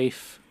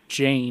wife,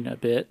 Jane, a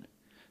bit.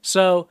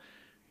 So,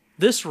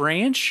 this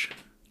ranch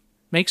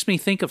makes me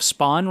think of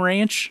Spawn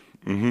Ranch.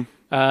 Mm-hmm.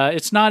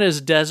 It's not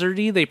as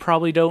deserty. They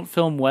probably don't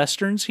film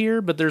westerns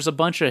here, but there's a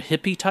bunch of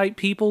hippie-type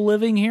people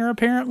living here,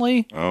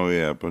 apparently. Oh,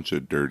 yeah, a bunch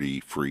of dirty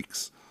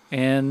freaks.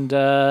 And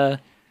they're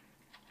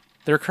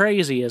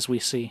crazy, as we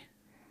see.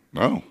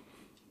 Oh.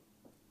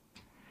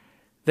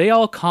 They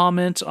all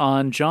comment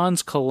on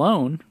John's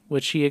cologne,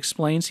 which he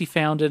explains he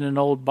found in an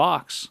old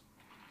box.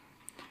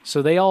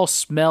 So they all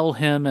smell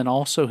him and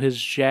also his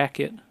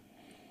jacket.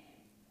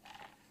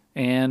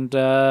 And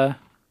that's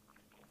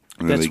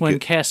when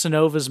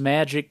Casanova's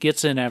magic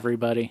gets in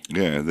everybody.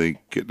 Yeah, they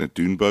get in a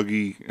dune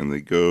buggy and they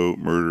go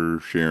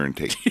murder Sharon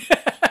Tate.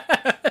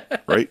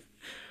 Right?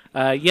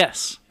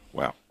 Yes.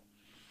 Wow.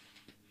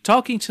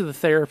 Talking to the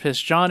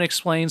therapist, John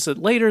explains that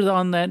later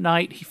on that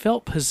night he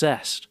felt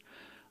possessed.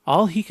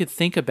 All he could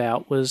think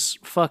about was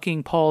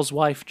fucking Paul's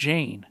wife,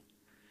 Jane.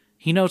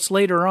 He notes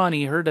later on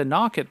he heard a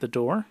knock at the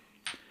door.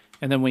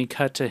 And then we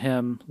cut to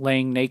him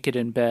laying naked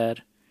in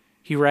bed.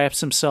 He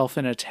wraps himself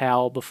in a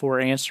towel before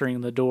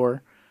answering the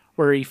door,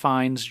 where he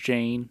finds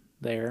Jane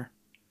there.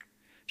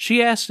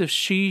 She asks if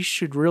she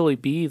should really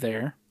be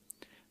there,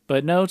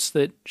 but notes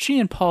that she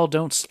and Paul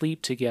don't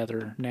sleep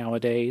together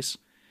nowadays,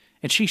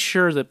 and she's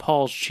sure that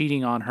Paul's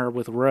cheating on her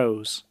with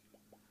Rose.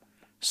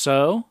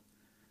 So,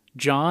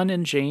 John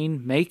and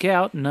Jane make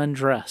out and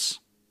undress.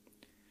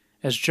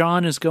 As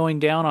John is going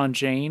down on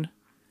Jane,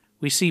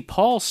 we see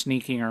Paul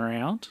sneaking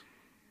around.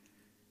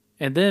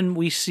 And then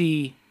we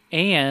see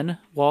Anne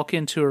walk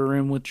into a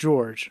room with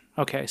George.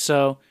 Okay,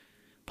 so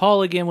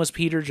Paul again was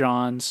Peter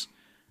Johns.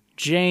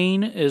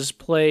 Jane is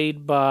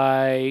played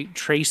by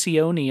Tracy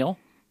O'Neill.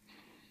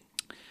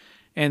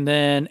 And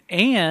then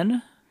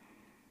Anne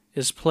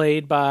is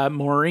played by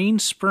Maureen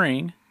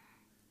Spring.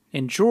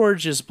 And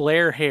George is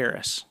Blair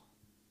Harris.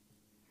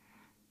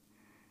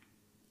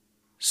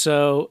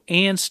 So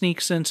Anne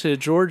sneaks into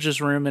George's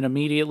room and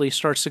immediately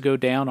starts to go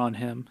down on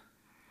him.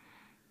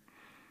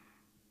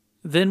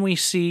 Then we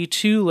see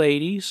 2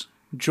 ladies,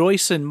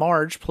 Joyce and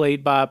Marge,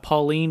 played by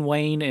Pauline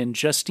Wayne and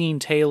Justine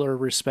Taylor,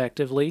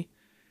 respectively,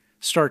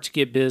 start to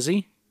get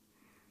busy.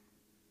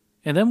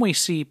 And then we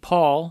see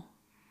Paul,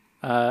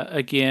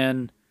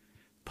 again,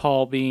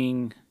 Paul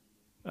being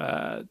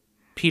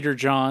Peter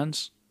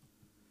Johns,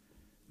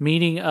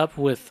 meeting up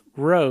with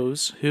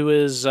Rose, who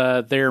is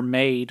their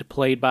maid,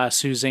 played by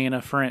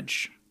Susanna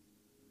French.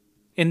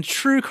 In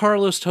true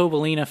Carlos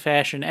Tobalina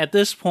fashion, at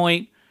this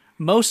point,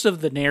 most of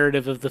the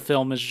narrative of the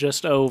film is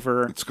just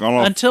over. It's gone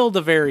off until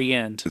the very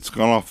end. It's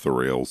gone off the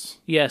rails.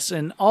 Yes,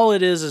 and all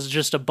it is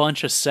just a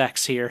bunch of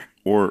sex here.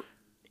 Or,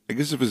 I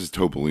guess if it's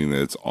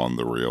Tobalina, it's on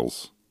the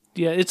rails.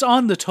 Yeah, it's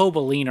on the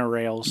Tobalina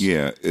rails.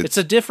 Yeah. It's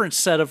a different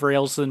set of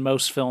rails than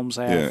most films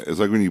have. Yeah, it's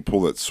like when you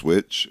pull that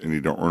switch and you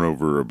don't run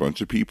over a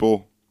bunch of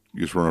people,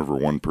 you just run over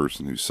one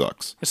person who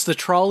sucks. It's the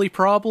trolley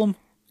problem?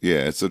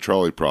 Yeah, it's a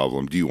trolley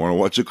problem. Do you want to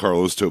watch a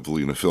Carlos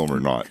Tobalina film or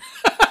not?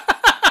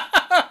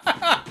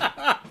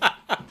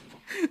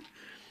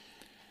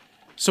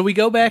 So we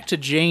go back to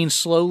Jane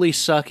slowly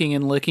sucking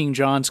and licking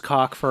John's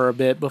cock for a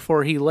bit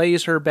before he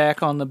lays her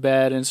back on the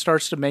bed and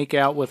starts to make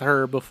out with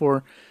her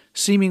before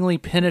seemingly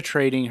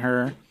penetrating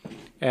her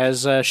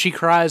as she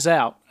cries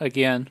out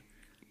again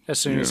as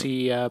soon as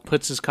he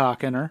puts his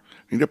cock in her.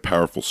 I need a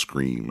powerful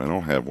scream. I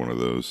don't have one of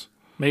those.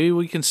 Maybe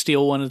we can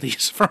steal one of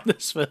these from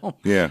this film.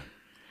 Yeah.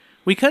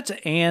 We cut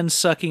to Anne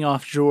sucking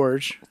off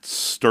George.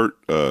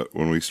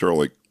 When we start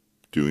like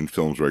doing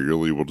films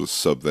regularly, we'll just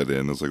sub that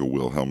in as like a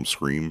Wilhelm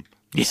scream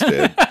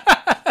instead.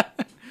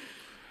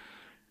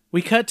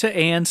 We cut to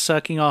Anne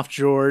sucking off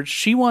George.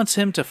 She wants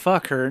him to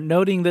fuck her,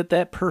 noting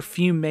that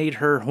perfume made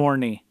her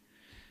horny.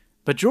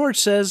 But George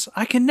says,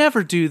 I can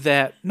never do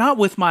that, not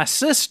with my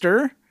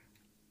sister.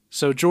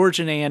 So George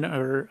and Anne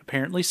are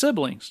apparently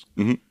siblings.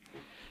 Mm-hmm.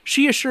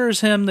 She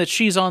assures him that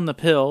she's on the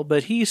pill,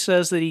 but he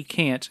says that he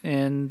can't,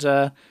 and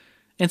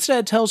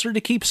instead tells her to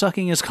keep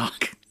sucking his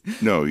cock.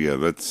 No, yeah,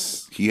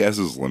 he has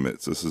his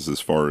limits. This is as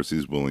far as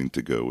he's willing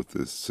to go with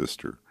his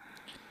sister.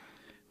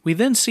 We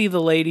then see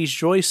the ladies,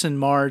 Joyce and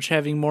Marge,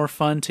 having more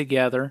fun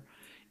together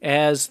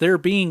as they're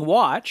being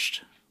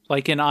watched,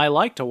 like in I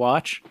Like to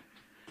Watch,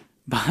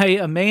 by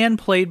a man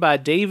played by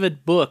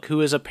David Book,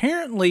 who is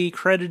apparently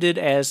credited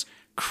as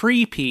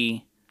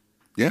Creepy.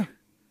 Yeah,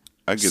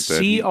 I get that.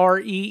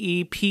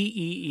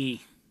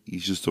 Creepee.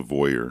 He's just a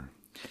voyeur.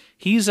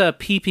 He's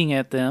peeping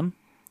at them.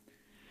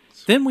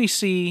 Then we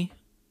see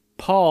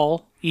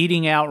Paul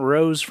eating out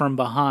Rose from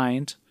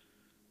behind.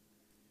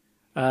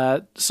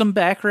 Some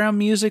background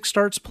music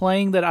starts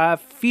playing that I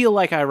feel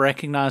like I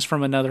recognize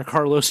from another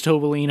Carlos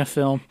Tobalina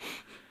film.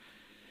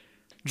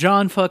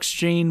 John fucks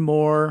Jane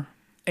more.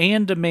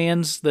 Anne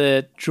demands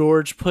that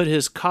George put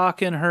his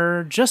cock in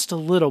her just a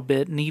little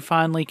bit, and he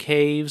finally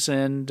caves,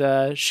 and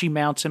she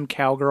mounts him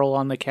cowgirl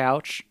on the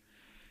couch.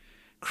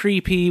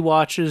 Creepy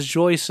watches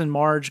Joyce and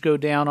Marge go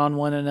down on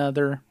one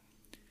another.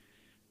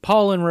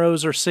 Paul and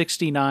Rose are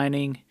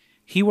 69ing.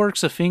 He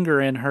works a finger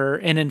in her,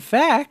 and in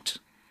fact,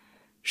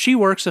 she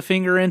works a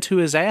finger into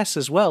his ass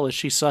as well as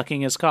she's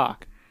sucking his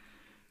cock.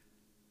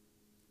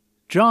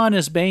 John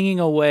is banging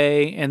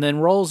away and then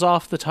rolls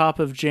off the top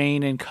of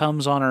Jane and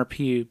comes on her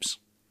pubes.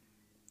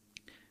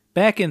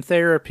 Back in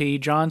therapy,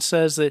 John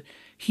says that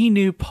he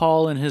knew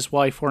Paul and his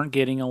wife weren't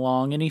getting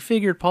along, and he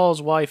figured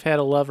Paul's wife had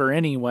a lover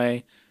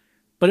anyway,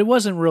 but it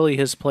wasn't really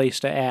his place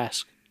to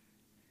ask.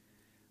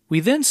 We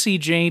then see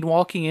Jane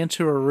walking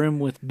into her room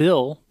with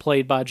Bill,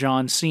 played by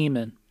John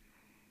Seaman.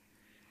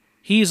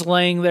 He's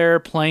laying there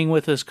playing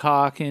with his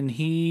cock, and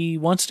he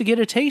wants to get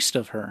a taste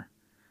of her.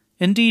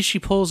 Indeed, she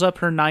pulls up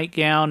her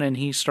nightgown, and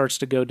he starts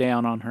to go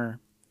down on her.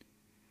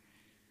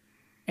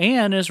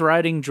 Anne is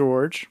riding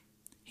George.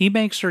 He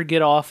makes her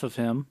get off of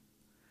him.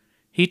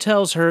 He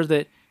tells her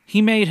that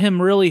he made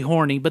him really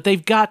horny, but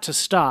they've got to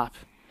stop.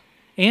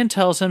 Anne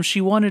tells him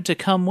she wanted to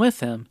come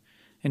with him,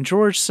 and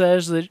George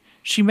says that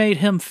she made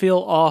him feel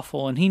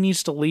awful, and he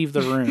needs to leave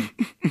the room.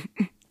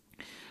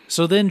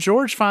 So then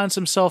George finds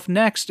himself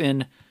next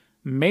in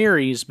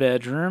Mary's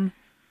bedroom,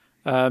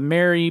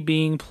 Mary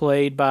being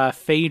played by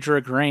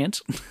Phaedra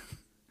Grant.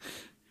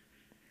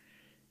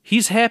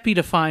 He's happy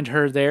to find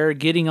her there,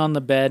 getting on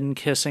the bed and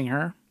kissing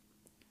her.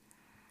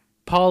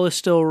 Paul is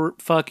still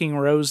fucking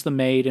Rose the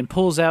maid and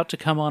pulls out to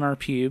come on our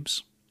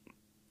pubes.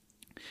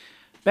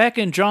 Back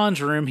in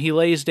John's room, he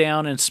lays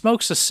down and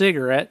smokes a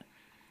cigarette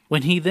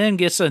when he then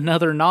gets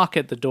another knock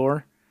at the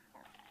door.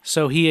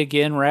 So he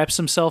again wraps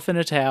himself in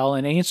a towel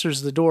and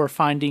answers the door,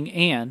 finding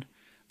Anne,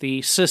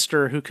 the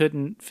sister who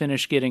couldn't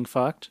finish getting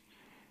fucked.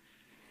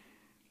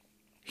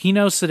 He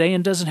knows that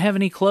Anne doesn't have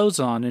any clothes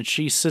on, and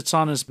she sits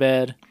on his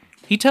bed.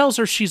 He tells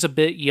her she's a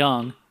bit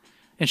young,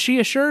 and she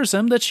assures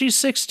him that she's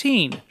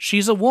 16.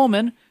 She's a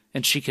woman,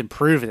 and she can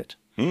prove it.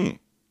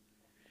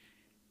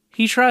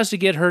 He tries to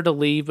get her to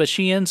leave, but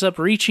she ends up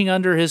reaching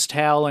under his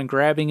towel and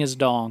grabbing his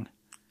dong.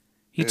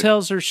 He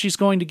tells her she's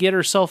going to get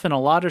herself in a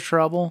lot of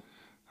trouble.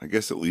 I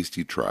guess at least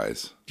he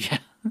tries. Yeah.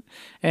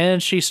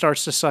 And she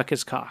starts to suck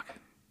his cock.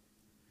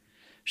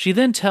 She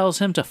then tells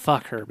him to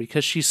fuck her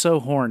because she's so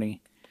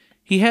horny.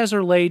 He has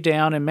her lay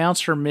down and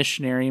mounts her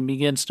missionary and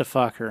begins to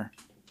fuck her.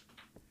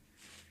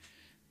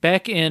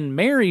 Back in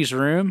Mary's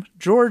room,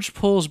 George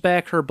pulls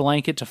back her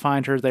blanket to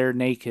find her there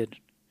naked.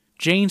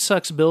 Jane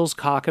sucks Bill's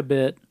cock a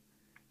bit.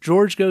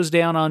 George goes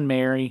down on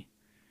Mary.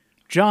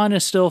 John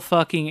is still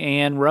fucking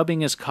Anne,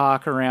 rubbing his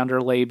cock around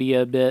her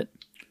labia a bit.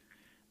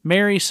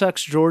 Mary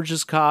sucks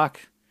George's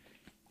cock.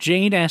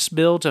 Jane asks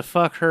Bill to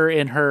fuck her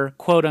in her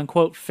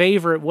quote-unquote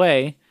favorite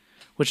way,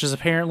 which is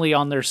apparently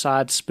on their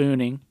side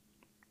spooning.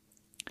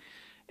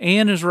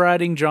 Anne is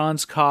riding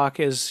John's cock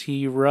as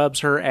he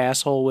rubs her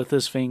asshole with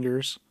his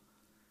fingers.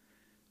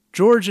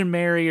 George and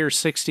Mary are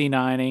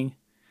 69ing.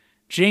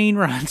 Jane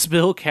rides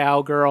Bill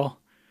cowgirl.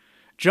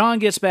 John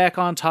gets back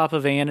on top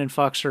of Anne and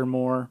fucks her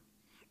more.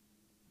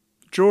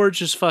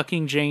 George is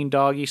fucking Jane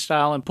doggy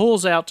style and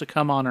pulls out to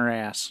come on her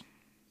ass.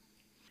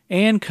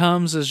 Anne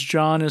comes as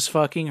John is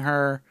fucking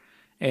her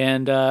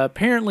and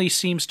apparently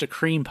seems to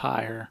cream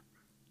pie her.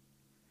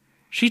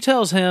 She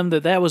tells him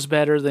that that was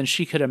better than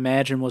she could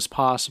imagine was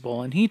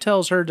possible, and he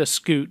tells her to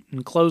scoot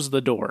and close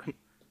the door.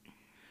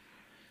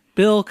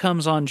 Bill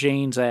comes on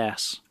Jane's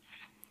ass.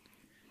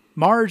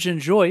 Marge and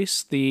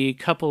Joyce, the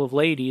couple of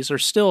ladies, are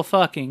still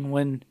fucking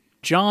when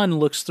John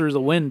looks through the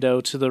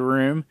window to the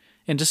room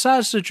and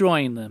decides to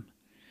join them.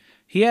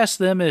 He asks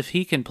them if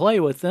he can play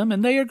with them,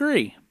 and they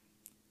agree.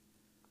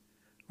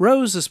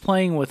 Rose is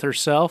playing with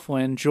herself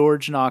when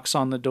George knocks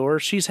on the door.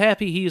 She's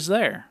happy he's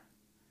there.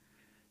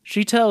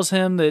 She tells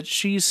him that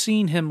she's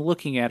seen him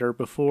looking at her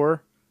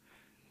before,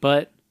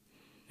 but,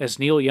 as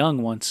Neil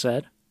Young once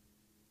said,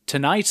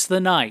 tonight's the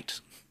night.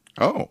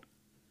 Oh.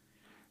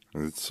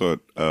 That's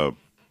what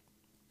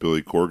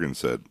Billy Corgan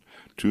said.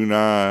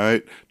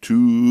 Tonight.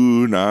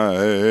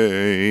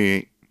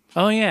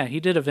 Oh, yeah, he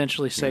did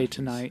eventually say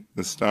tonight.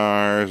 The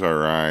stars are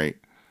right.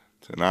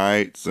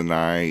 Tonight's the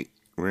night.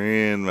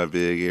 We're in my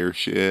big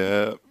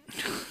airship.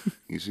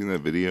 You seen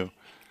that video?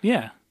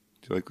 Yeah.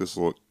 Do you like this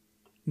look?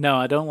 No,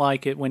 I don't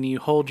like it when you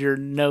hold your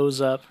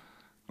nose up.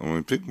 I'm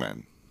a pig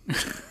man.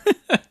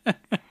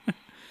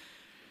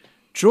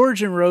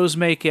 George and Rose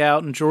make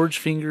out, and George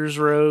fingers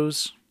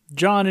Rose.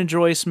 John and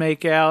Joyce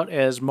make out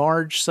as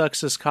Marge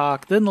sucks his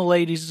cock. Then the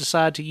ladies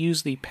decide to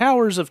use the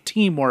powers of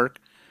teamwork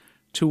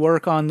to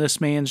work on this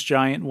man's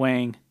giant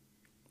wang.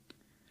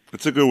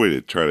 It's a good way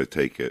to try to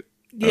take it.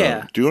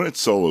 Yeah. Doing it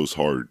solo is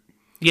hard.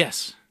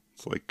 Yes.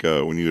 It's like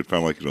when you would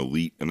find like an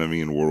elite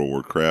enemy in World of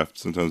Warcraft.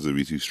 Sometimes it'd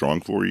be too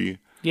strong for you.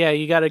 Yeah,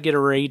 you got to get a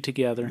raid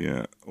together.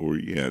 Yeah, or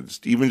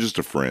even just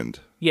a friend.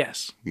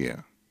 Yes.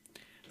 Yeah.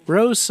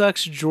 Rose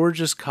sucks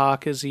George's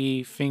cock as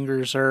he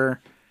fingers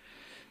her.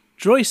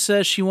 Joyce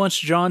says she wants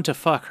John to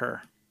fuck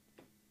her.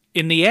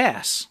 In the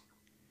ass.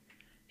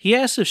 He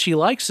asks if she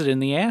likes it in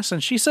the ass,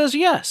 and she says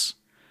yes.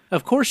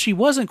 Of course, she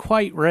wasn't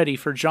quite ready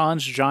for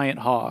John's giant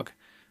hog,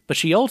 but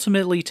she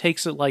ultimately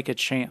takes it like a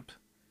champ.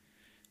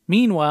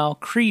 Meanwhile,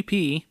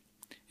 Creepy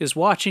is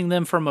watching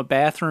them from a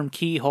bathroom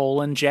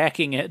keyhole and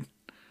jacking it.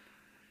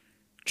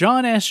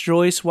 John asks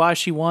Joyce why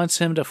she wants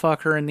him to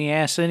fuck her in the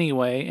ass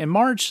anyway, and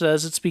Marge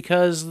says it's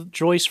because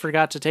Joyce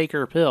forgot to take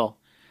her pill.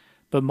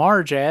 But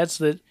Marge adds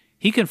that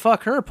he can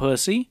fuck her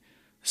pussy,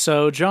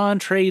 so John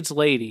trades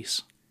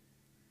ladies.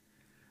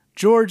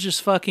 George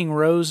is fucking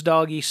Rose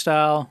doggy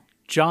style.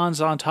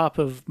 John's on top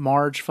of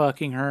Marge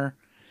fucking her.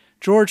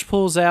 George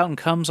pulls out and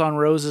comes on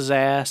Rose's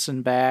ass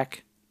and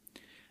back.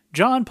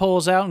 John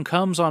pulls out and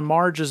comes on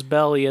Marge's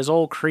belly as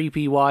old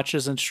Creepy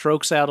watches and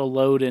strokes out a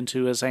load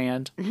into his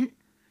hand.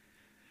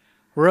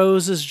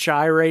 Rose is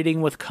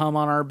gyrating with cum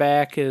on her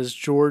back as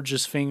George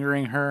is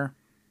fingering her.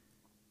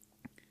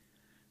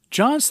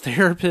 John's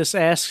therapist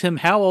asks him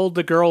how old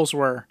the girls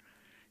were.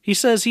 He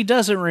says he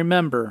doesn't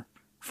remember.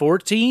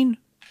 14?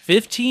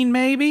 15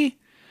 maybe?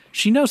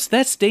 She notes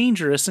that's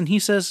dangerous, and he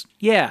says,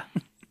 yeah.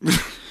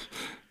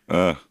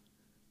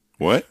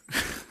 What?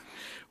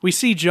 We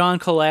see John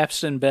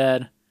collapsed in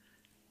bed.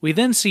 We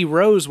then see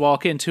Rose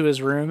walk into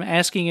his room,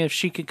 asking if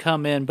she could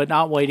come in, but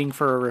not waiting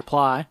for a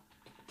reply.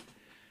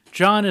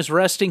 John is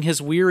resting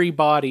his weary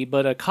body,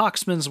 but a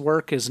coxman's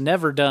work is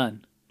never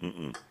done.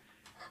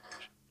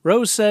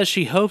 Rose says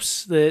she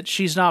hopes that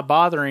she's not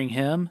bothering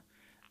him,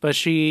 but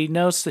she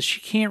notes that she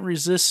can't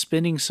resist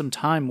spending some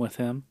time with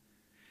him.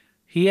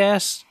 He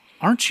asks,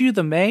 aren't you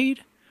the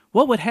maid?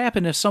 What would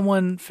happen if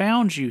someone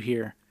found you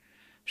here?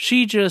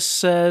 She just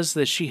says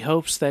that she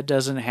hopes that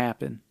doesn't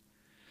happen.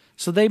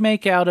 So they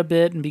make out a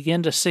bit and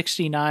begin to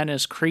 69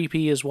 as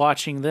Creepy is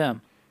watching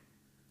them.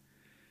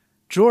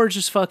 George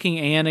is fucking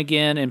Anne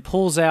again and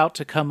pulls out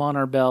to come on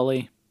her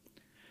belly.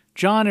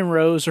 John and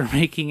Rose are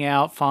making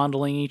out,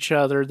 fondling each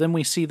other. Then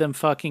we see them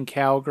fucking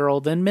cowgirl,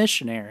 then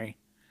missionary.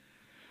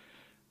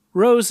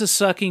 Rose is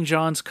sucking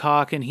John's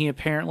cock and he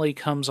apparently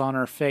comes on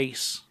her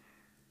face.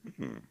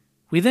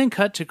 We then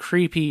cut to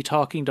Creepy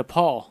talking to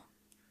Paul.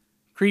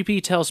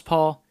 Creepy tells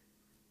Paul,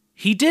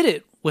 he did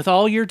it with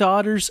all your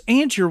daughters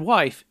and your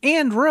wife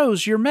and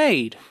Rose, your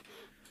maid.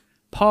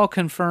 Paul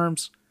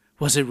confirms,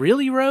 was it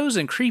really Rose?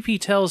 And Creepy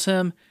tells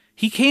him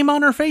he came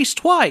on her face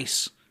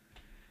twice.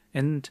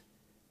 And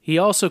he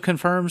also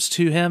confirms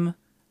to him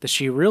that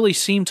she really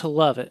seemed to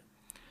love it.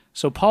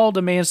 So Paul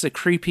demands that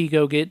Creepy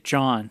go get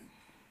John.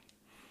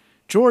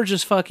 George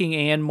is fucking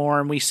Anne more,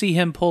 and we see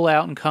him pull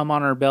out and come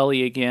on her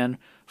belly again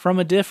from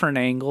a different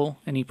angle,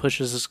 and he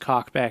pushes his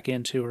cock back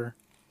into her.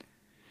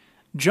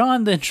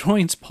 John then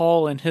joins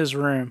Paul in his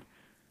room.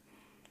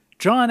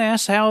 John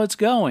asks how it's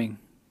going.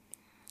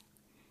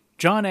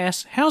 John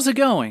asks, how's it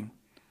going?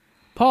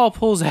 Paul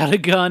pulls out a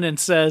gun and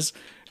says,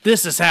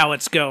 this is how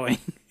it's going.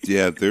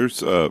 Yeah,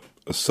 there's a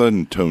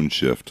sudden tone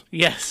shift.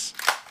 Yes.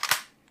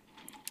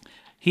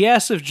 He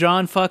asks if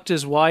John fucked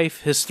his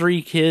wife, his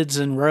 3 kids,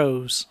 and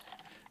Rose.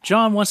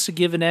 John wants to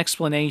give an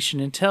explanation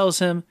and tells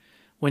him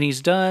when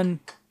he's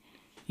done,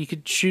 he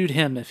could shoot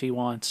him if he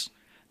wants.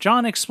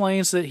 John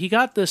explains that he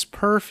got this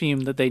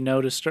perfume that they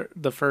noticed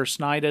the first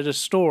night at a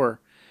store,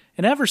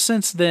 and ever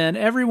since then,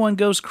 everyone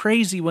goes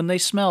crazy when they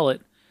smell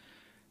it.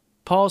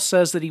 Paul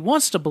says that he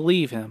wants to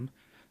believe him,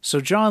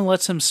 so John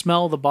lets him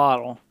smell the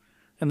bottle,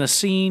 and the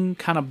scene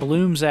kind of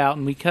blooms out,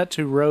 and we cut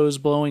to Rose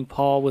blowing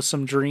Paul with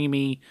some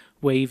dreamy,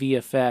 wavy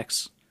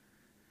effects.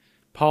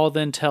 Paul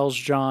then tells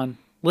John,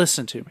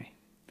 listen to me.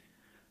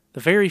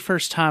 The very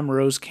first time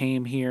Rose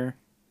came here,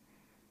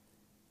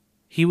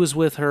 he was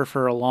with her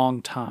for a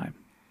long time.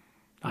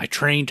 I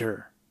trained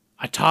her.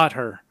 I taught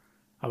her.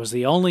 I was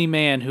the only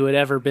man who had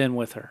ever been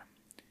with her.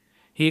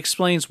 He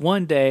explains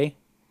one day,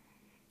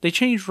 they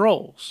changed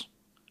roles.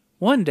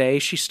 One day,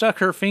 she stuck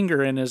her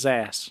finger in his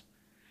ass.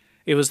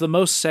 It was the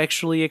most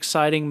sexually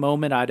exciting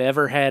moment I'd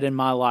ever had in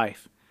my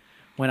life.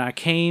 When I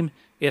came,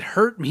 it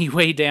hurt me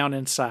way down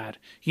inside.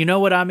 You know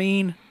what I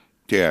mean?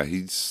 Yeah,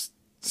 he's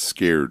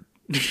scared.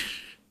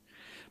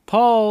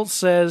 Paul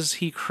says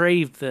he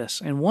craved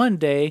this, and one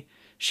day,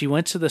 she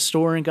went to the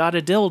store and got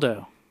a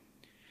dildo.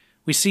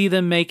 We see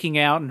them making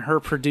out and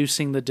her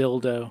producing the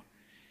dildo.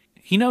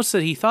 He notes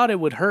that he thought it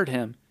would hurt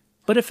him,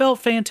 but it felt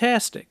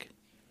fantastic.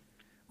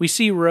 We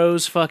see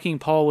Rose fucking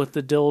Paul with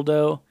the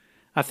dildo.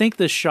 I think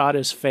this shot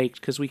is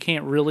faked because we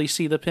can't really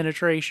see the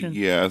penetration.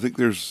 Yeah, I think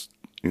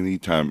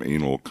anytime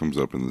anal comes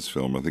up in this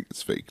film, I think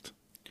it's faked.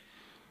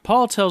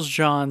 Paul tells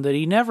John that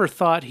he never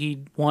thought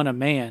he'd want a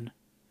man.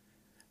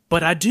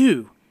 But I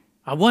do.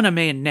 I want a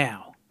man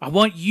now. I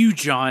want you,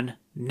 John,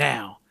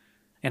 now.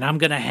 And I'm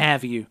going to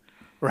have you,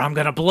 or I'm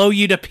going to blow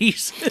you to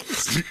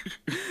pieces.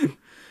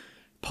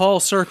 Paul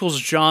circles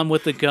John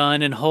with the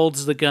gun and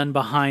holds the gun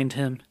behind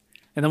him.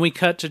 And then we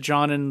cut to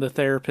John in the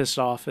therapist's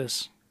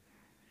office.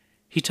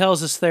 He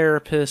tells his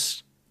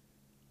therapist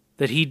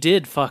that he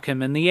did fuck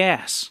him in the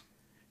ass.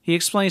 He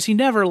explains he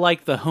never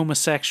liked the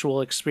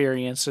homosexual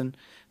experience, and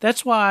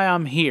that's why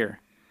I'm here.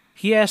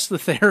 He asks the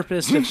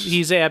therapist if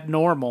he's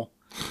abnormal.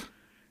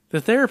 The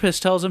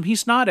therapist tells him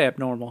he's not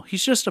abnormal.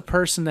 He's just a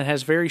person that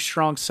has very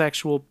strong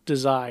sexual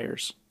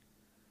desires.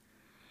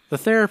 The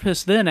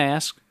therapist then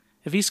asks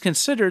if he's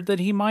considered that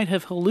he might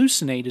have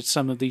hallucinated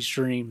some of these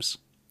dreams.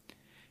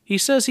 He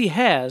says he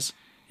has,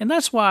 and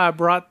that's why I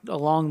brought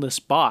along this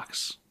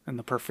box and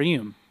the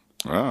perfume.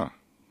 Ah.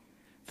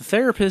 The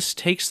therapist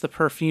takes the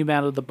perfume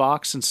out of the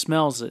box and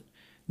smells it,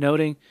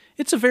 noting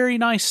it's a very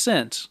nice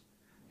scent.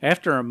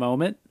 After a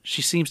moment,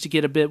 she seems to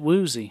get a bit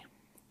woozy.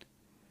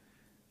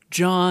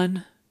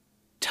 John,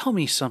 tell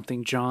me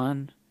something,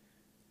 John.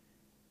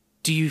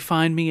 Do you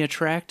find me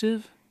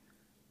attractive?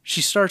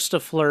 She starts to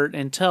flirt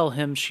and tell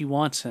him she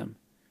wants him.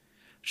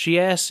 She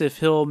asks if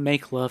he'll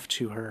make love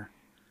to her,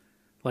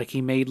 like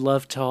he made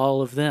love to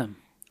all of them.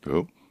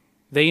 Oh.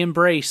 They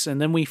embrace, and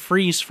then we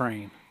freeze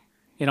frame.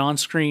 And on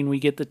screen, we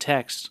get the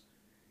text,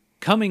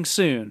 coming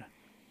soon,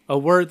 a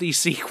worthy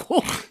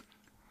sequel.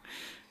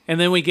 And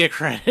then we get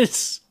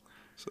credits.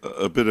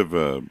 A bit of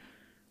a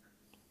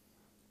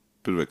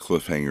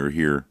cliffhanger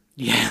here.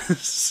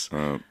 Yes.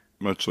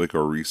 Much like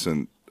our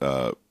recent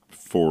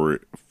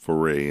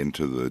foray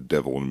into the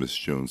Devil and Miss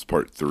Jones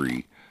Part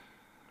 3.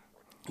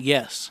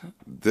 Yes.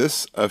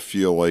 This, I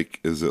feel like,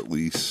 is at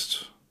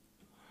least...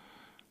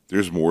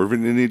 There's more of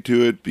an ending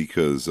to it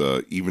because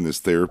even his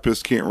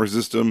therapist can't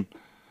resist him.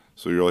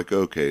 So you're like,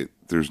 okay,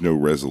 there's no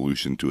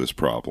resolution to his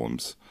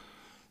problems.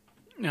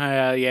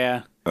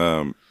 Yeah.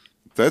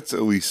 That's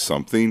at least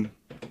something.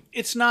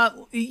 It's not...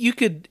 You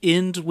could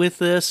end with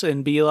this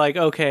and be like,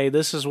 okay,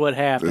 this is what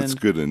happened. That's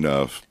good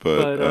enough,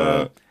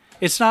 but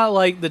it's not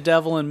like the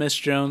Devil and Miss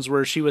Jones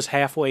where she was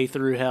halfway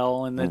through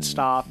hell and it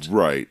stopped.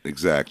 Right,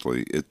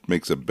 exactly. It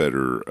makes a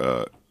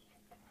better...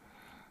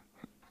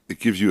 it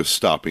gives you a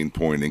stopping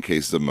point in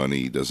case the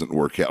money doesn't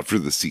work out for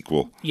the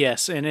sequel.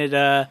 Yes, and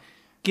it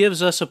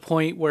gives us a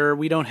point where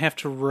we don't have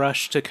to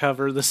rush to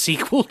cover the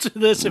sequel to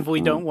this if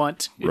we don't want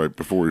to. Right,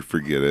 before we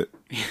forget it.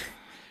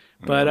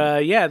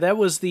 But yeah, that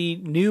was the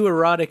New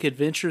Erotic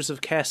Adventures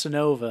of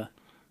Casanova,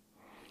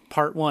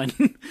 Part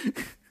 1.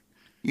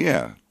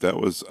 Yeah, that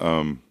was...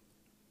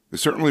 they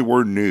certainly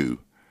were new.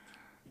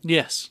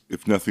 Yes.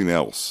 If nothing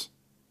else.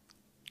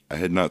 I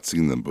had not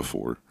seen them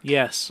before.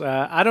 Yes.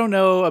 I don't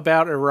know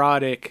about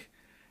erotic.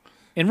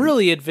 And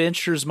really,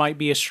 adventures might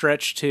be a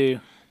stretch,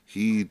 too.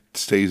 He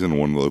stays in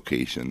one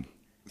location.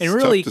 It's and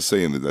really, tough to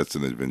say that that's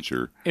an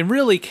adventure. And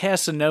really,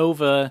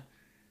 Casanova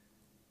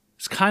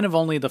is kind of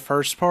only the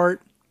first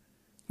part.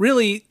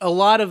 Really, a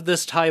lot of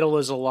this title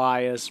is a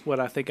lie, is what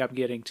I think I'm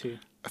getting to.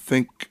 I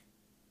think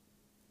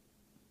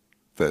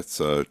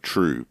that's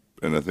true.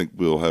 And I think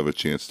we'll have a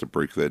chance to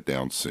break that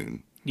down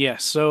soon.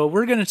 Yes, so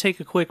we're going to take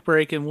a quick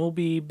break, and we'll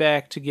be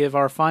back to give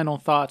our final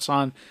thoughts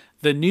on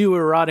the New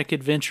Erotic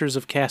Adventures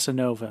of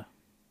Casanova.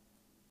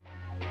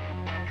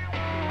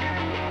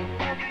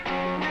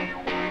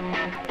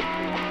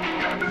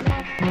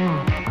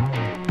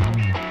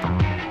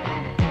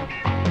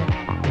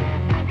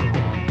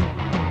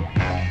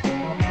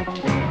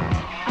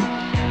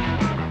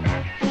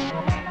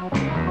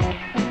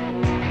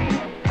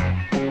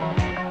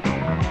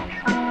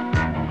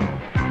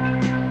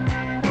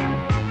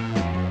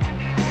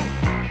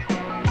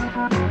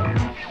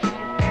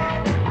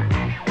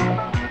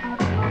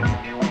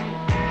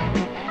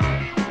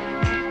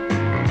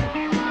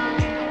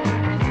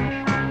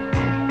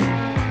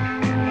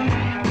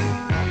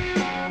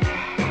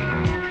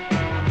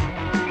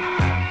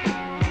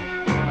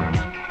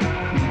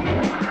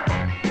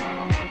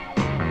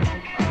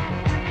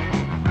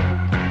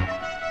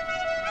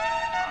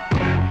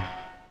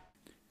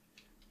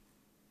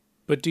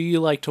 But do you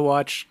like to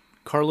watch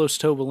Carlos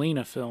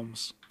Tobalina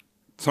films?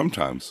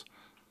 Sometimes.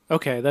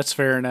 Okay, that's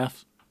fair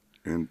enough.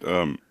 And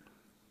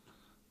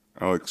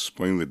I'll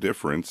explain the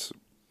difference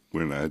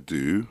when I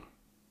do.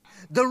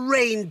 The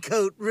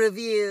Raincoat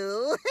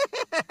Review.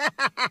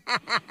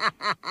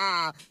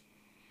 I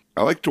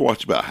like to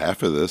watch about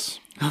half of this.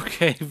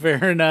 Okay,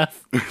 fair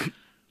enough.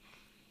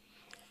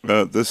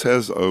 This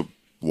has a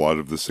lot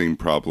of the same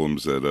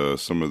problems that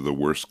some of the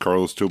worst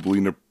Carlos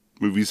Tobalina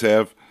movies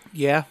have.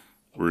 Yeah.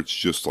 Where it's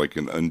just like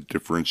an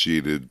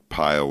undifferentiated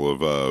pile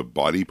of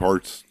body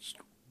parts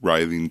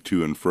writhing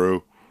to and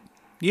fro.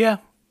 Yeah.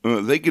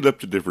 They get up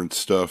to different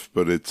stuff,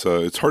 but it's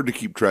hard to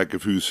keep track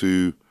of who's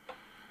who.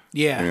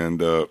 Yeah.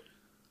 And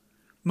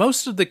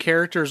most of the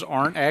characters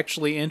aren't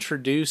actually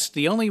introduced.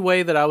 The only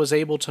way that I was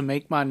able to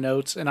make my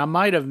notes, and I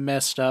might have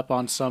messed up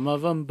on some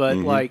of them, but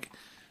like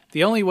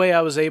the only way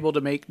I was able to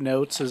make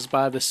notes is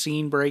by the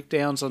scene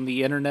breakdowns on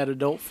the Internet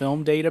Adult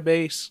Film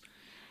Database.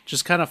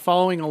 Just kind of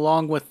following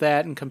along with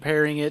that and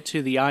comparing it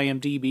to the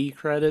IMDb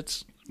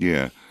credits.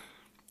 Yeah,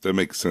 that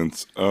makes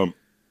sense. I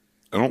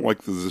don't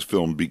like that this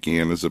film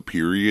began as a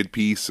period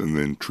piece and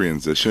then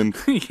transitioned.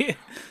 Yeah.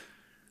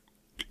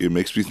 It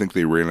makes me think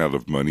they ran out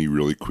of money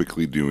really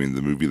quickly doing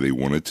the movie they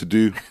wanted to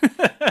do.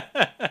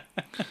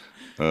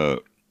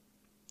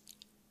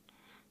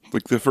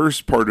 Like the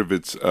first part of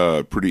it's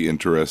pretty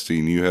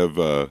interesting. You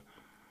have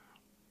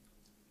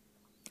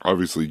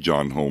obviously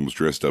John Holmes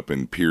dressed up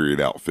in period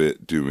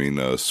outfit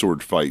doing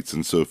sword fights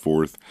and so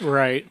forth.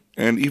 Right.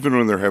 And even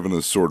when they're having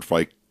a sword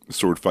fight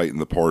in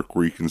the park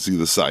where you can see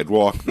the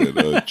sidewalk that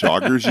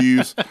joggers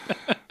use,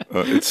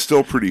 it's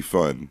still pretty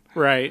fun.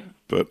 Right.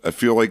 But I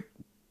feel like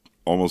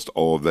almost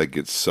all of that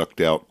gets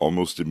sucked out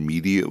almost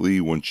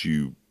immediately once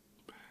you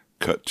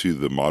cut to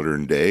the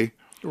modern day.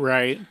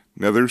 Right.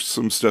 Now, there's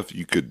some stuff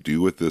you could do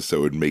with this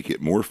that would make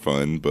it more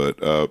fun, but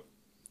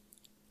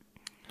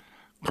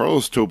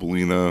Carlos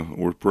Tobalina,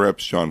 or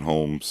perhaps John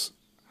Holmes,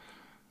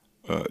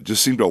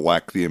 just seemed to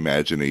lack the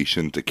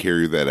imagination to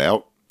carry that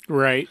out.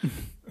 Right.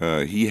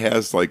 He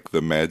has, like,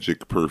 the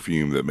magic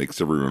perfume that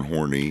makes everyone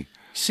horny.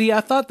 See,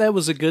 I thought that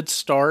was a good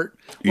start.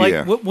 Like,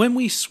 Yeah. when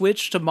we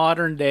switched to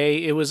modern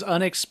day, it was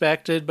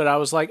unexpected, but I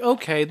was like,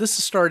 okay, this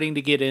is starting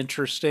to get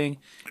interesting.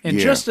 And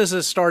Yeah. just as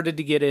it started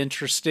to get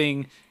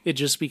interesting, it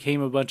just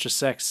became a bunch of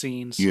sex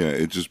scenes. Yeah,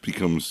 it just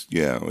becomes,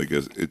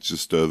 it's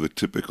just the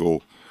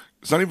typical...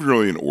 It's not even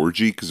really an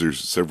orgy, because there's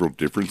several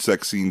different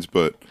sex scenes,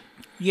 but...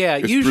 Yeah,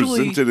 It's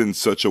usually... presented in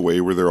such a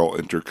way where they're all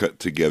intercut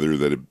together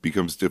that it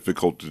becomes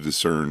difficult to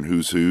discern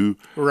who's who.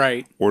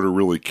 Right. Or to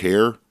really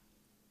care.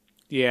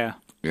 Yeah.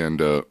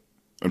 And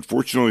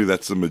unfortunately,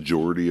 that's the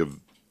majority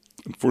of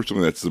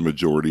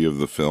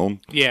the film.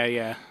 Yeah,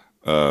 yeah.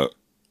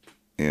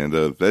 And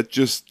that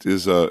just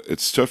is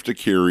it's tough to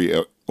carry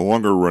a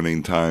longer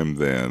running time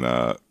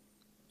than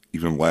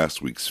even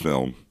last week's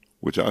film,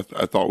 which I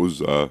thought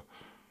was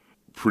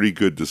pretty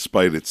good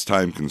despite its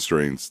time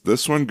constraints.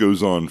 This one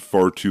goes on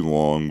far too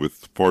long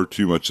with far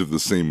too much of the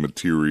same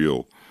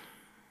material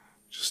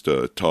just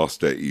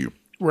tossed at you.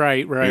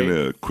 Right, right.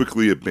 And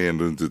quickly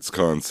abandons its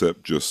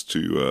concept just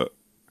to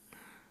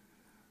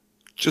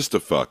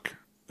fuck.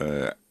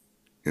 I'm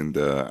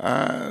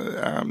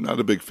not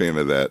a big fan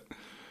of that.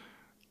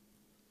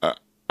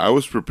 I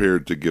was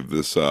prepared to give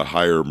this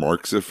higher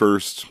marks at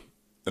first.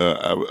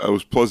 I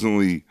was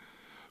pleasantly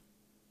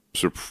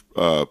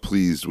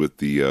pleased with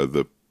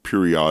the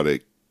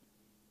periodic,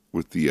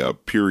 with the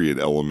period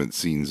element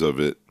scenes of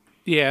it.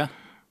 Yeah.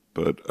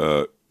 But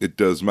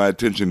my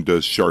attention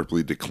does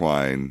sharply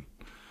decline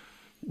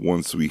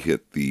once we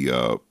hit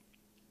the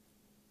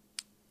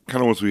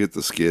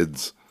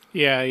skids.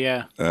 Yeah,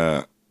 yeah.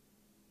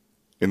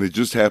 And it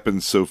just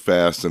happens so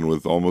fast and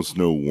with almost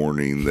no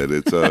warning that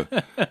it's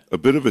a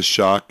bit of a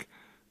shock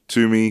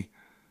to me,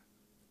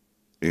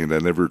 and I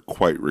never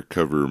quite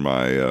recover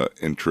my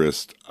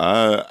interest.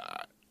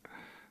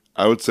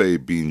 I would say,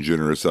 being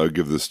generous, I would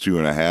give this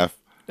 2.5.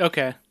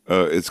 Okay.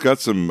 It's got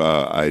some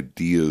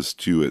ideas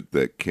to it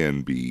that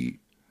can be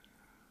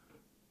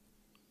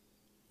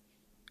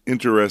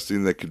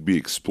interesting, that could be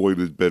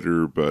exploited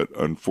better, but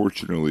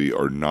unfortunately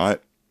are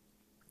not.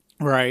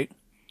 Right.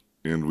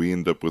 And we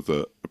end up with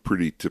a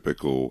pretty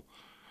typical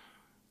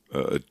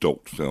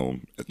adult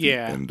film at the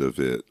end of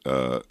it.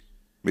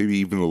 Maybe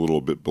even a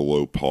little bit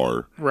below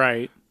par.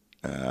 Right.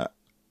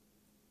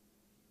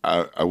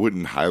 I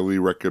wouldn't highly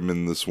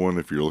recommend this one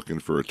if you're looking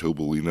for a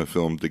Tobalina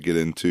film to get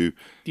into.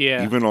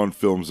 Yeah. Even on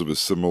films of a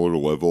similar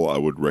level, I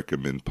would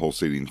recommend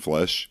Pulsating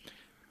Flesh.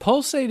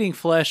 Pulsating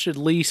Flesh at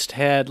least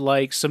had,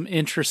 like, some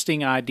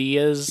interesting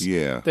ideas.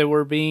 Yeah. That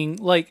were being,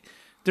 like...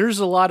 There's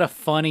a lot of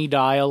funny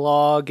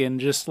dialogue and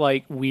just,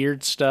 like,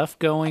 weird stuff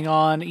going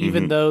on,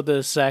 even though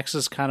the sex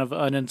is kind of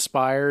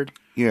uninspired.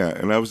 Yeah,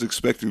 and I was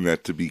expecting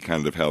that to be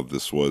kind of how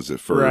this was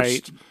at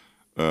first.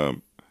 Right.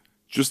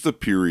 Just the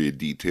period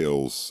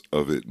details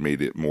of it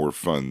made it more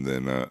fun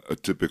than a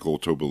typical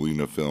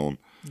Tobalina film.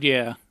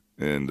 Yeah.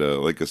 And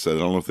like I said, I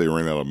don't know if they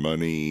ran out of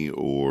money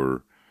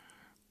or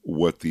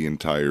what the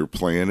entire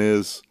plan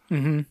is.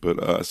 Mm-hmm.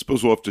 But I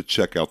suppose we'll have to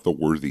check out the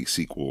worthy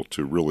sequel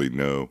to really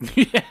know.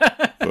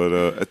 Yeah. But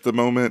at the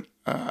moment,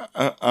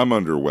 I'm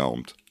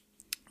underwhelmed.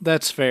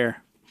 That's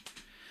fair.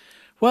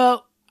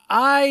 Well,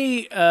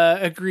 I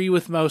agree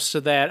with most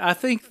of that. I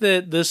think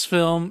that this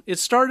film, it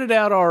started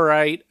out all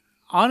right.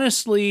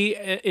 Honestly,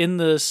 in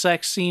the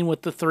sex scene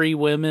with the three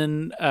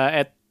women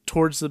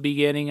towards the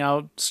beginning,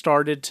 I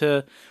started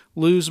to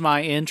lose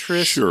my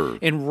interest. Sure.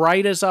 And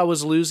right as I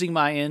was losing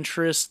my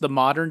interest, the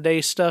modern day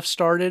stuff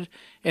started,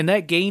 and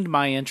that gained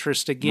my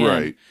interest again.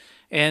 Right.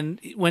 And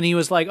when he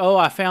was like, "Oh,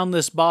 I found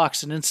this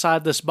box, and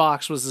inside this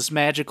box was this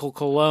magical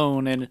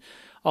cologne," and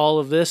all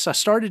of this, I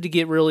started to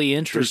get really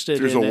interested.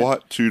 There's in a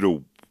lot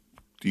to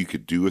you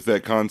could do with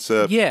that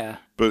concept. Yeah.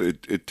 But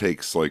it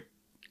takes, like,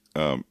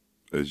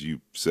 as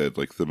you said,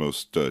 like the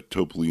most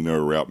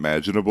Tobalina route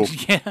imaginable.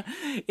 Yeah.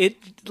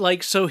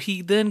 So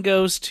he then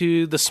goes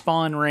to the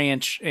Spawn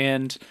Ranch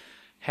and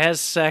has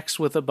sex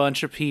with a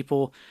bunch of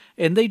people,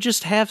 and they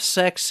just have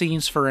sex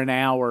scenes for an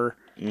hour.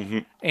 Mm-hmm.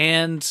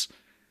 And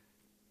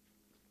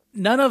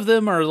none of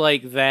them are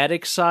like that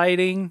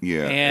exciting.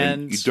 Yeah.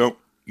 And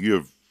you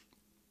have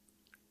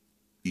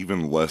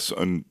even less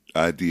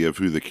idea of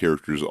who the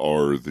characters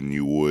are than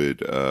you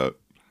would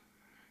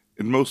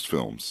in most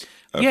films.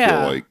 I feel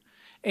like.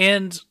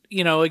 And,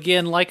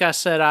 again, like I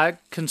said, I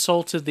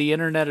consulted the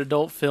Internet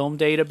Adult Film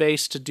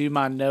Database to do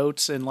my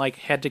notes and,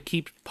 had to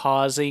keep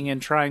pausing and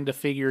trying to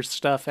figure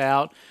stuff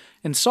out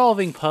and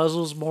solving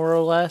puzzles, more or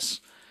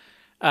less.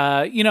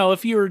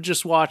 If you were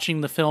just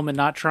watching the film and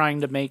not trying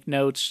to make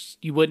notes,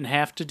 you wouldn't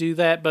have to do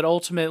that. But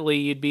ultimately,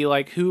 you'd be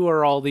like, who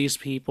are all these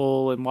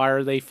people and why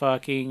are they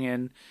fucking?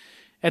 And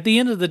at the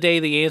end of the day,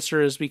 the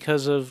answer is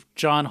because of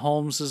John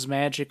Holmes's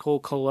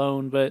magical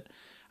cologne, but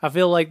I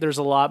feel like there's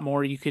a lot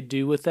more you could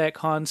do with that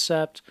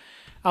concept.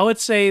 I would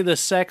say the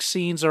sex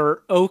scenes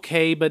are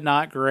okay, but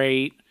not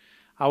great.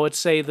 I would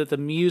say that the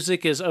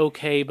music is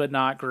okay, but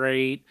not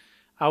great.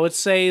 I would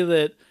say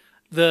that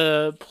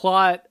the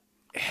plot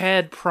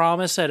had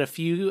promise at a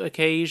few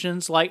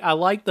occasions. I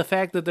like the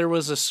fact that there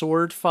was a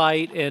sword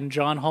fight and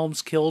John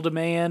Holmes killed a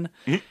man.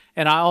 Mm-hmm.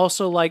 And I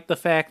also like the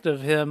fact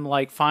of him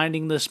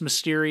finding this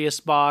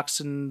mysterious box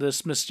and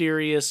this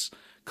mysterious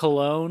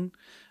cologne.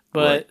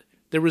 But right.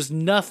 There was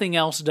nothing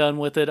else done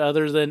with it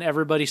other than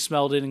everybody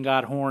smelled it and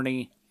got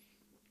horny.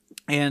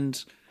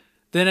 And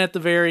then at the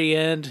very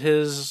end,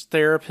 his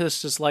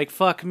therapist is like,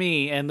 fuck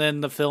me. And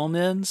then the film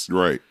ends.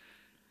 Right.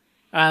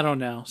 I don't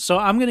know. So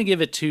I'm going to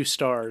give it 2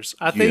 stars.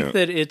 I think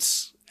that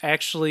it's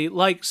actually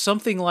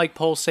something like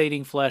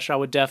Pulsating Flesh I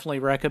would definitely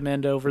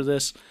recommend over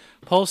this.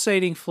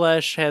 Pulsating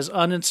Flesh has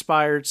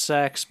uninspired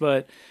sex,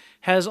 but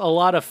has a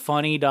lot of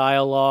funny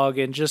dialogue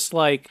and just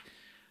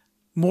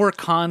more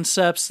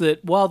concepts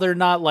that, while they're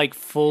not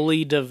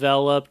fully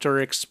developed or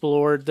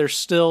explored, they're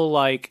still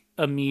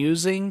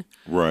amusing.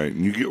 Right.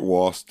 And you get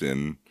lost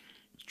in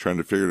trying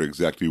to figure out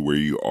exactly where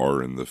you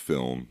are in the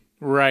film.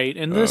 Right.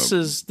 And this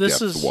is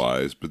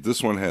depth-wise, but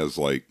this one has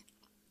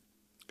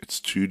it's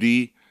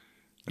 2D.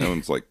 That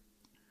one's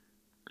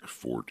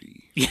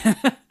 4D.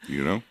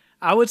 Yeah.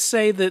 I would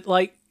say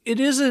that it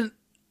isn't.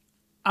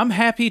 I'm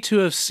happy to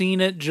have seen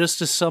it just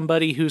as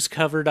somebody who's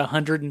covered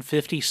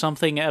 150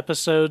 something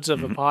episodes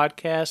of a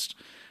podcast,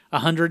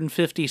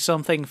 150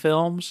 something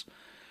films.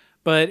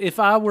 But if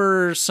I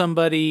were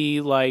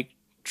somebody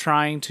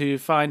trying to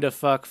find a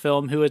fuck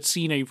film who had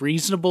seen a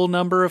reasonable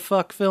number of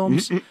fuck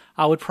films,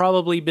 I would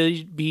probably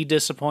be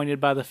disappointed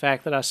by the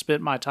fact that I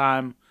spent my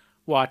time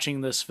watching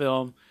this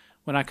film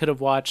when I could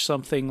have watched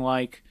something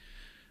like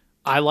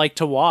I Like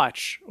to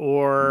Watch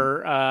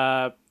or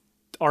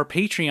our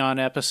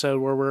Patreon episode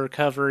where we're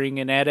covering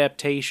an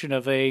adaptation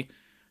of a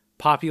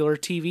popular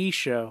TV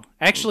show.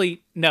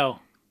 Actually, no.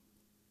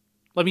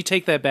 Let me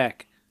take that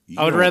back.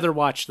 I would rather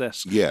watch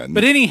this. Yeah.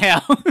 But anyhow.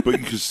 But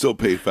you can still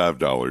pay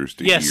 $5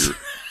 to hear.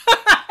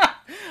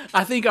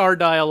 I think our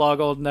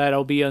dialogue on that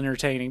will be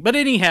entertaining. But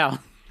anyhow.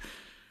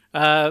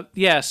 So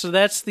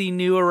that's the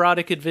new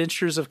erotic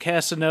adventures of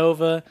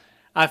Casanova.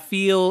 I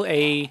feel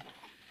a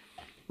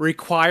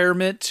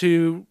requirement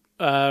to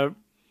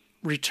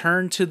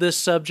return to this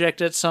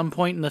subject at some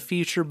point in the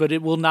future, but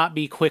it will not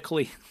be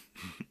quickly.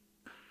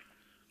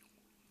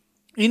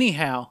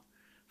 Anyhow,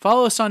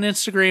 follow us on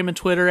Instagram and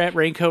Twitter at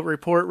Raincoat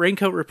Report,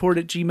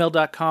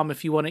 raincoatreport@gmail.com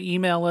if you want to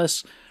email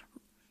us,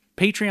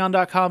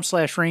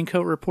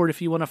 patreon.com/Raincoat Report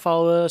if you want to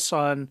follow us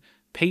on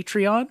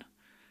Patreon.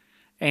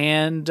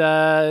 And,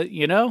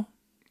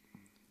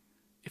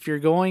 if you're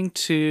going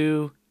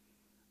to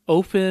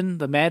open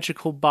the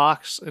magical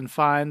box and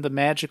find the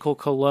magical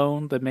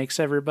cologne that makes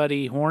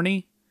everybody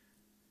horny,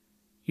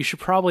 you should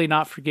probably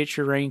not forget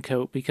your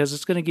raincoat because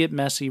it's going to get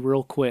messy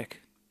real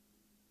quick.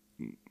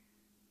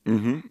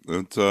 Mm-hmm.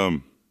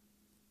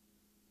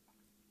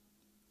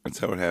 That's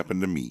how it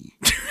happened to me.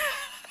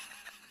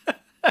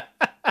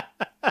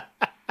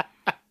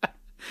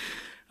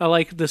 I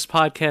like this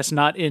podcast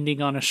not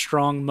ending on a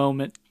strong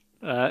moment.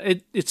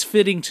 It's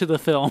fitting to the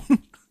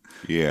film.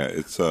 Yeah,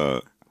 it's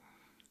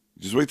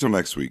just wait till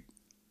next week.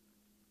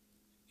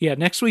 Yeah,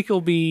 next week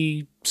will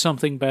be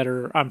something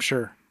better, I'm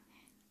sure.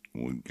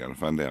 We got to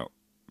find out.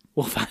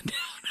 We'll find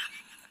out.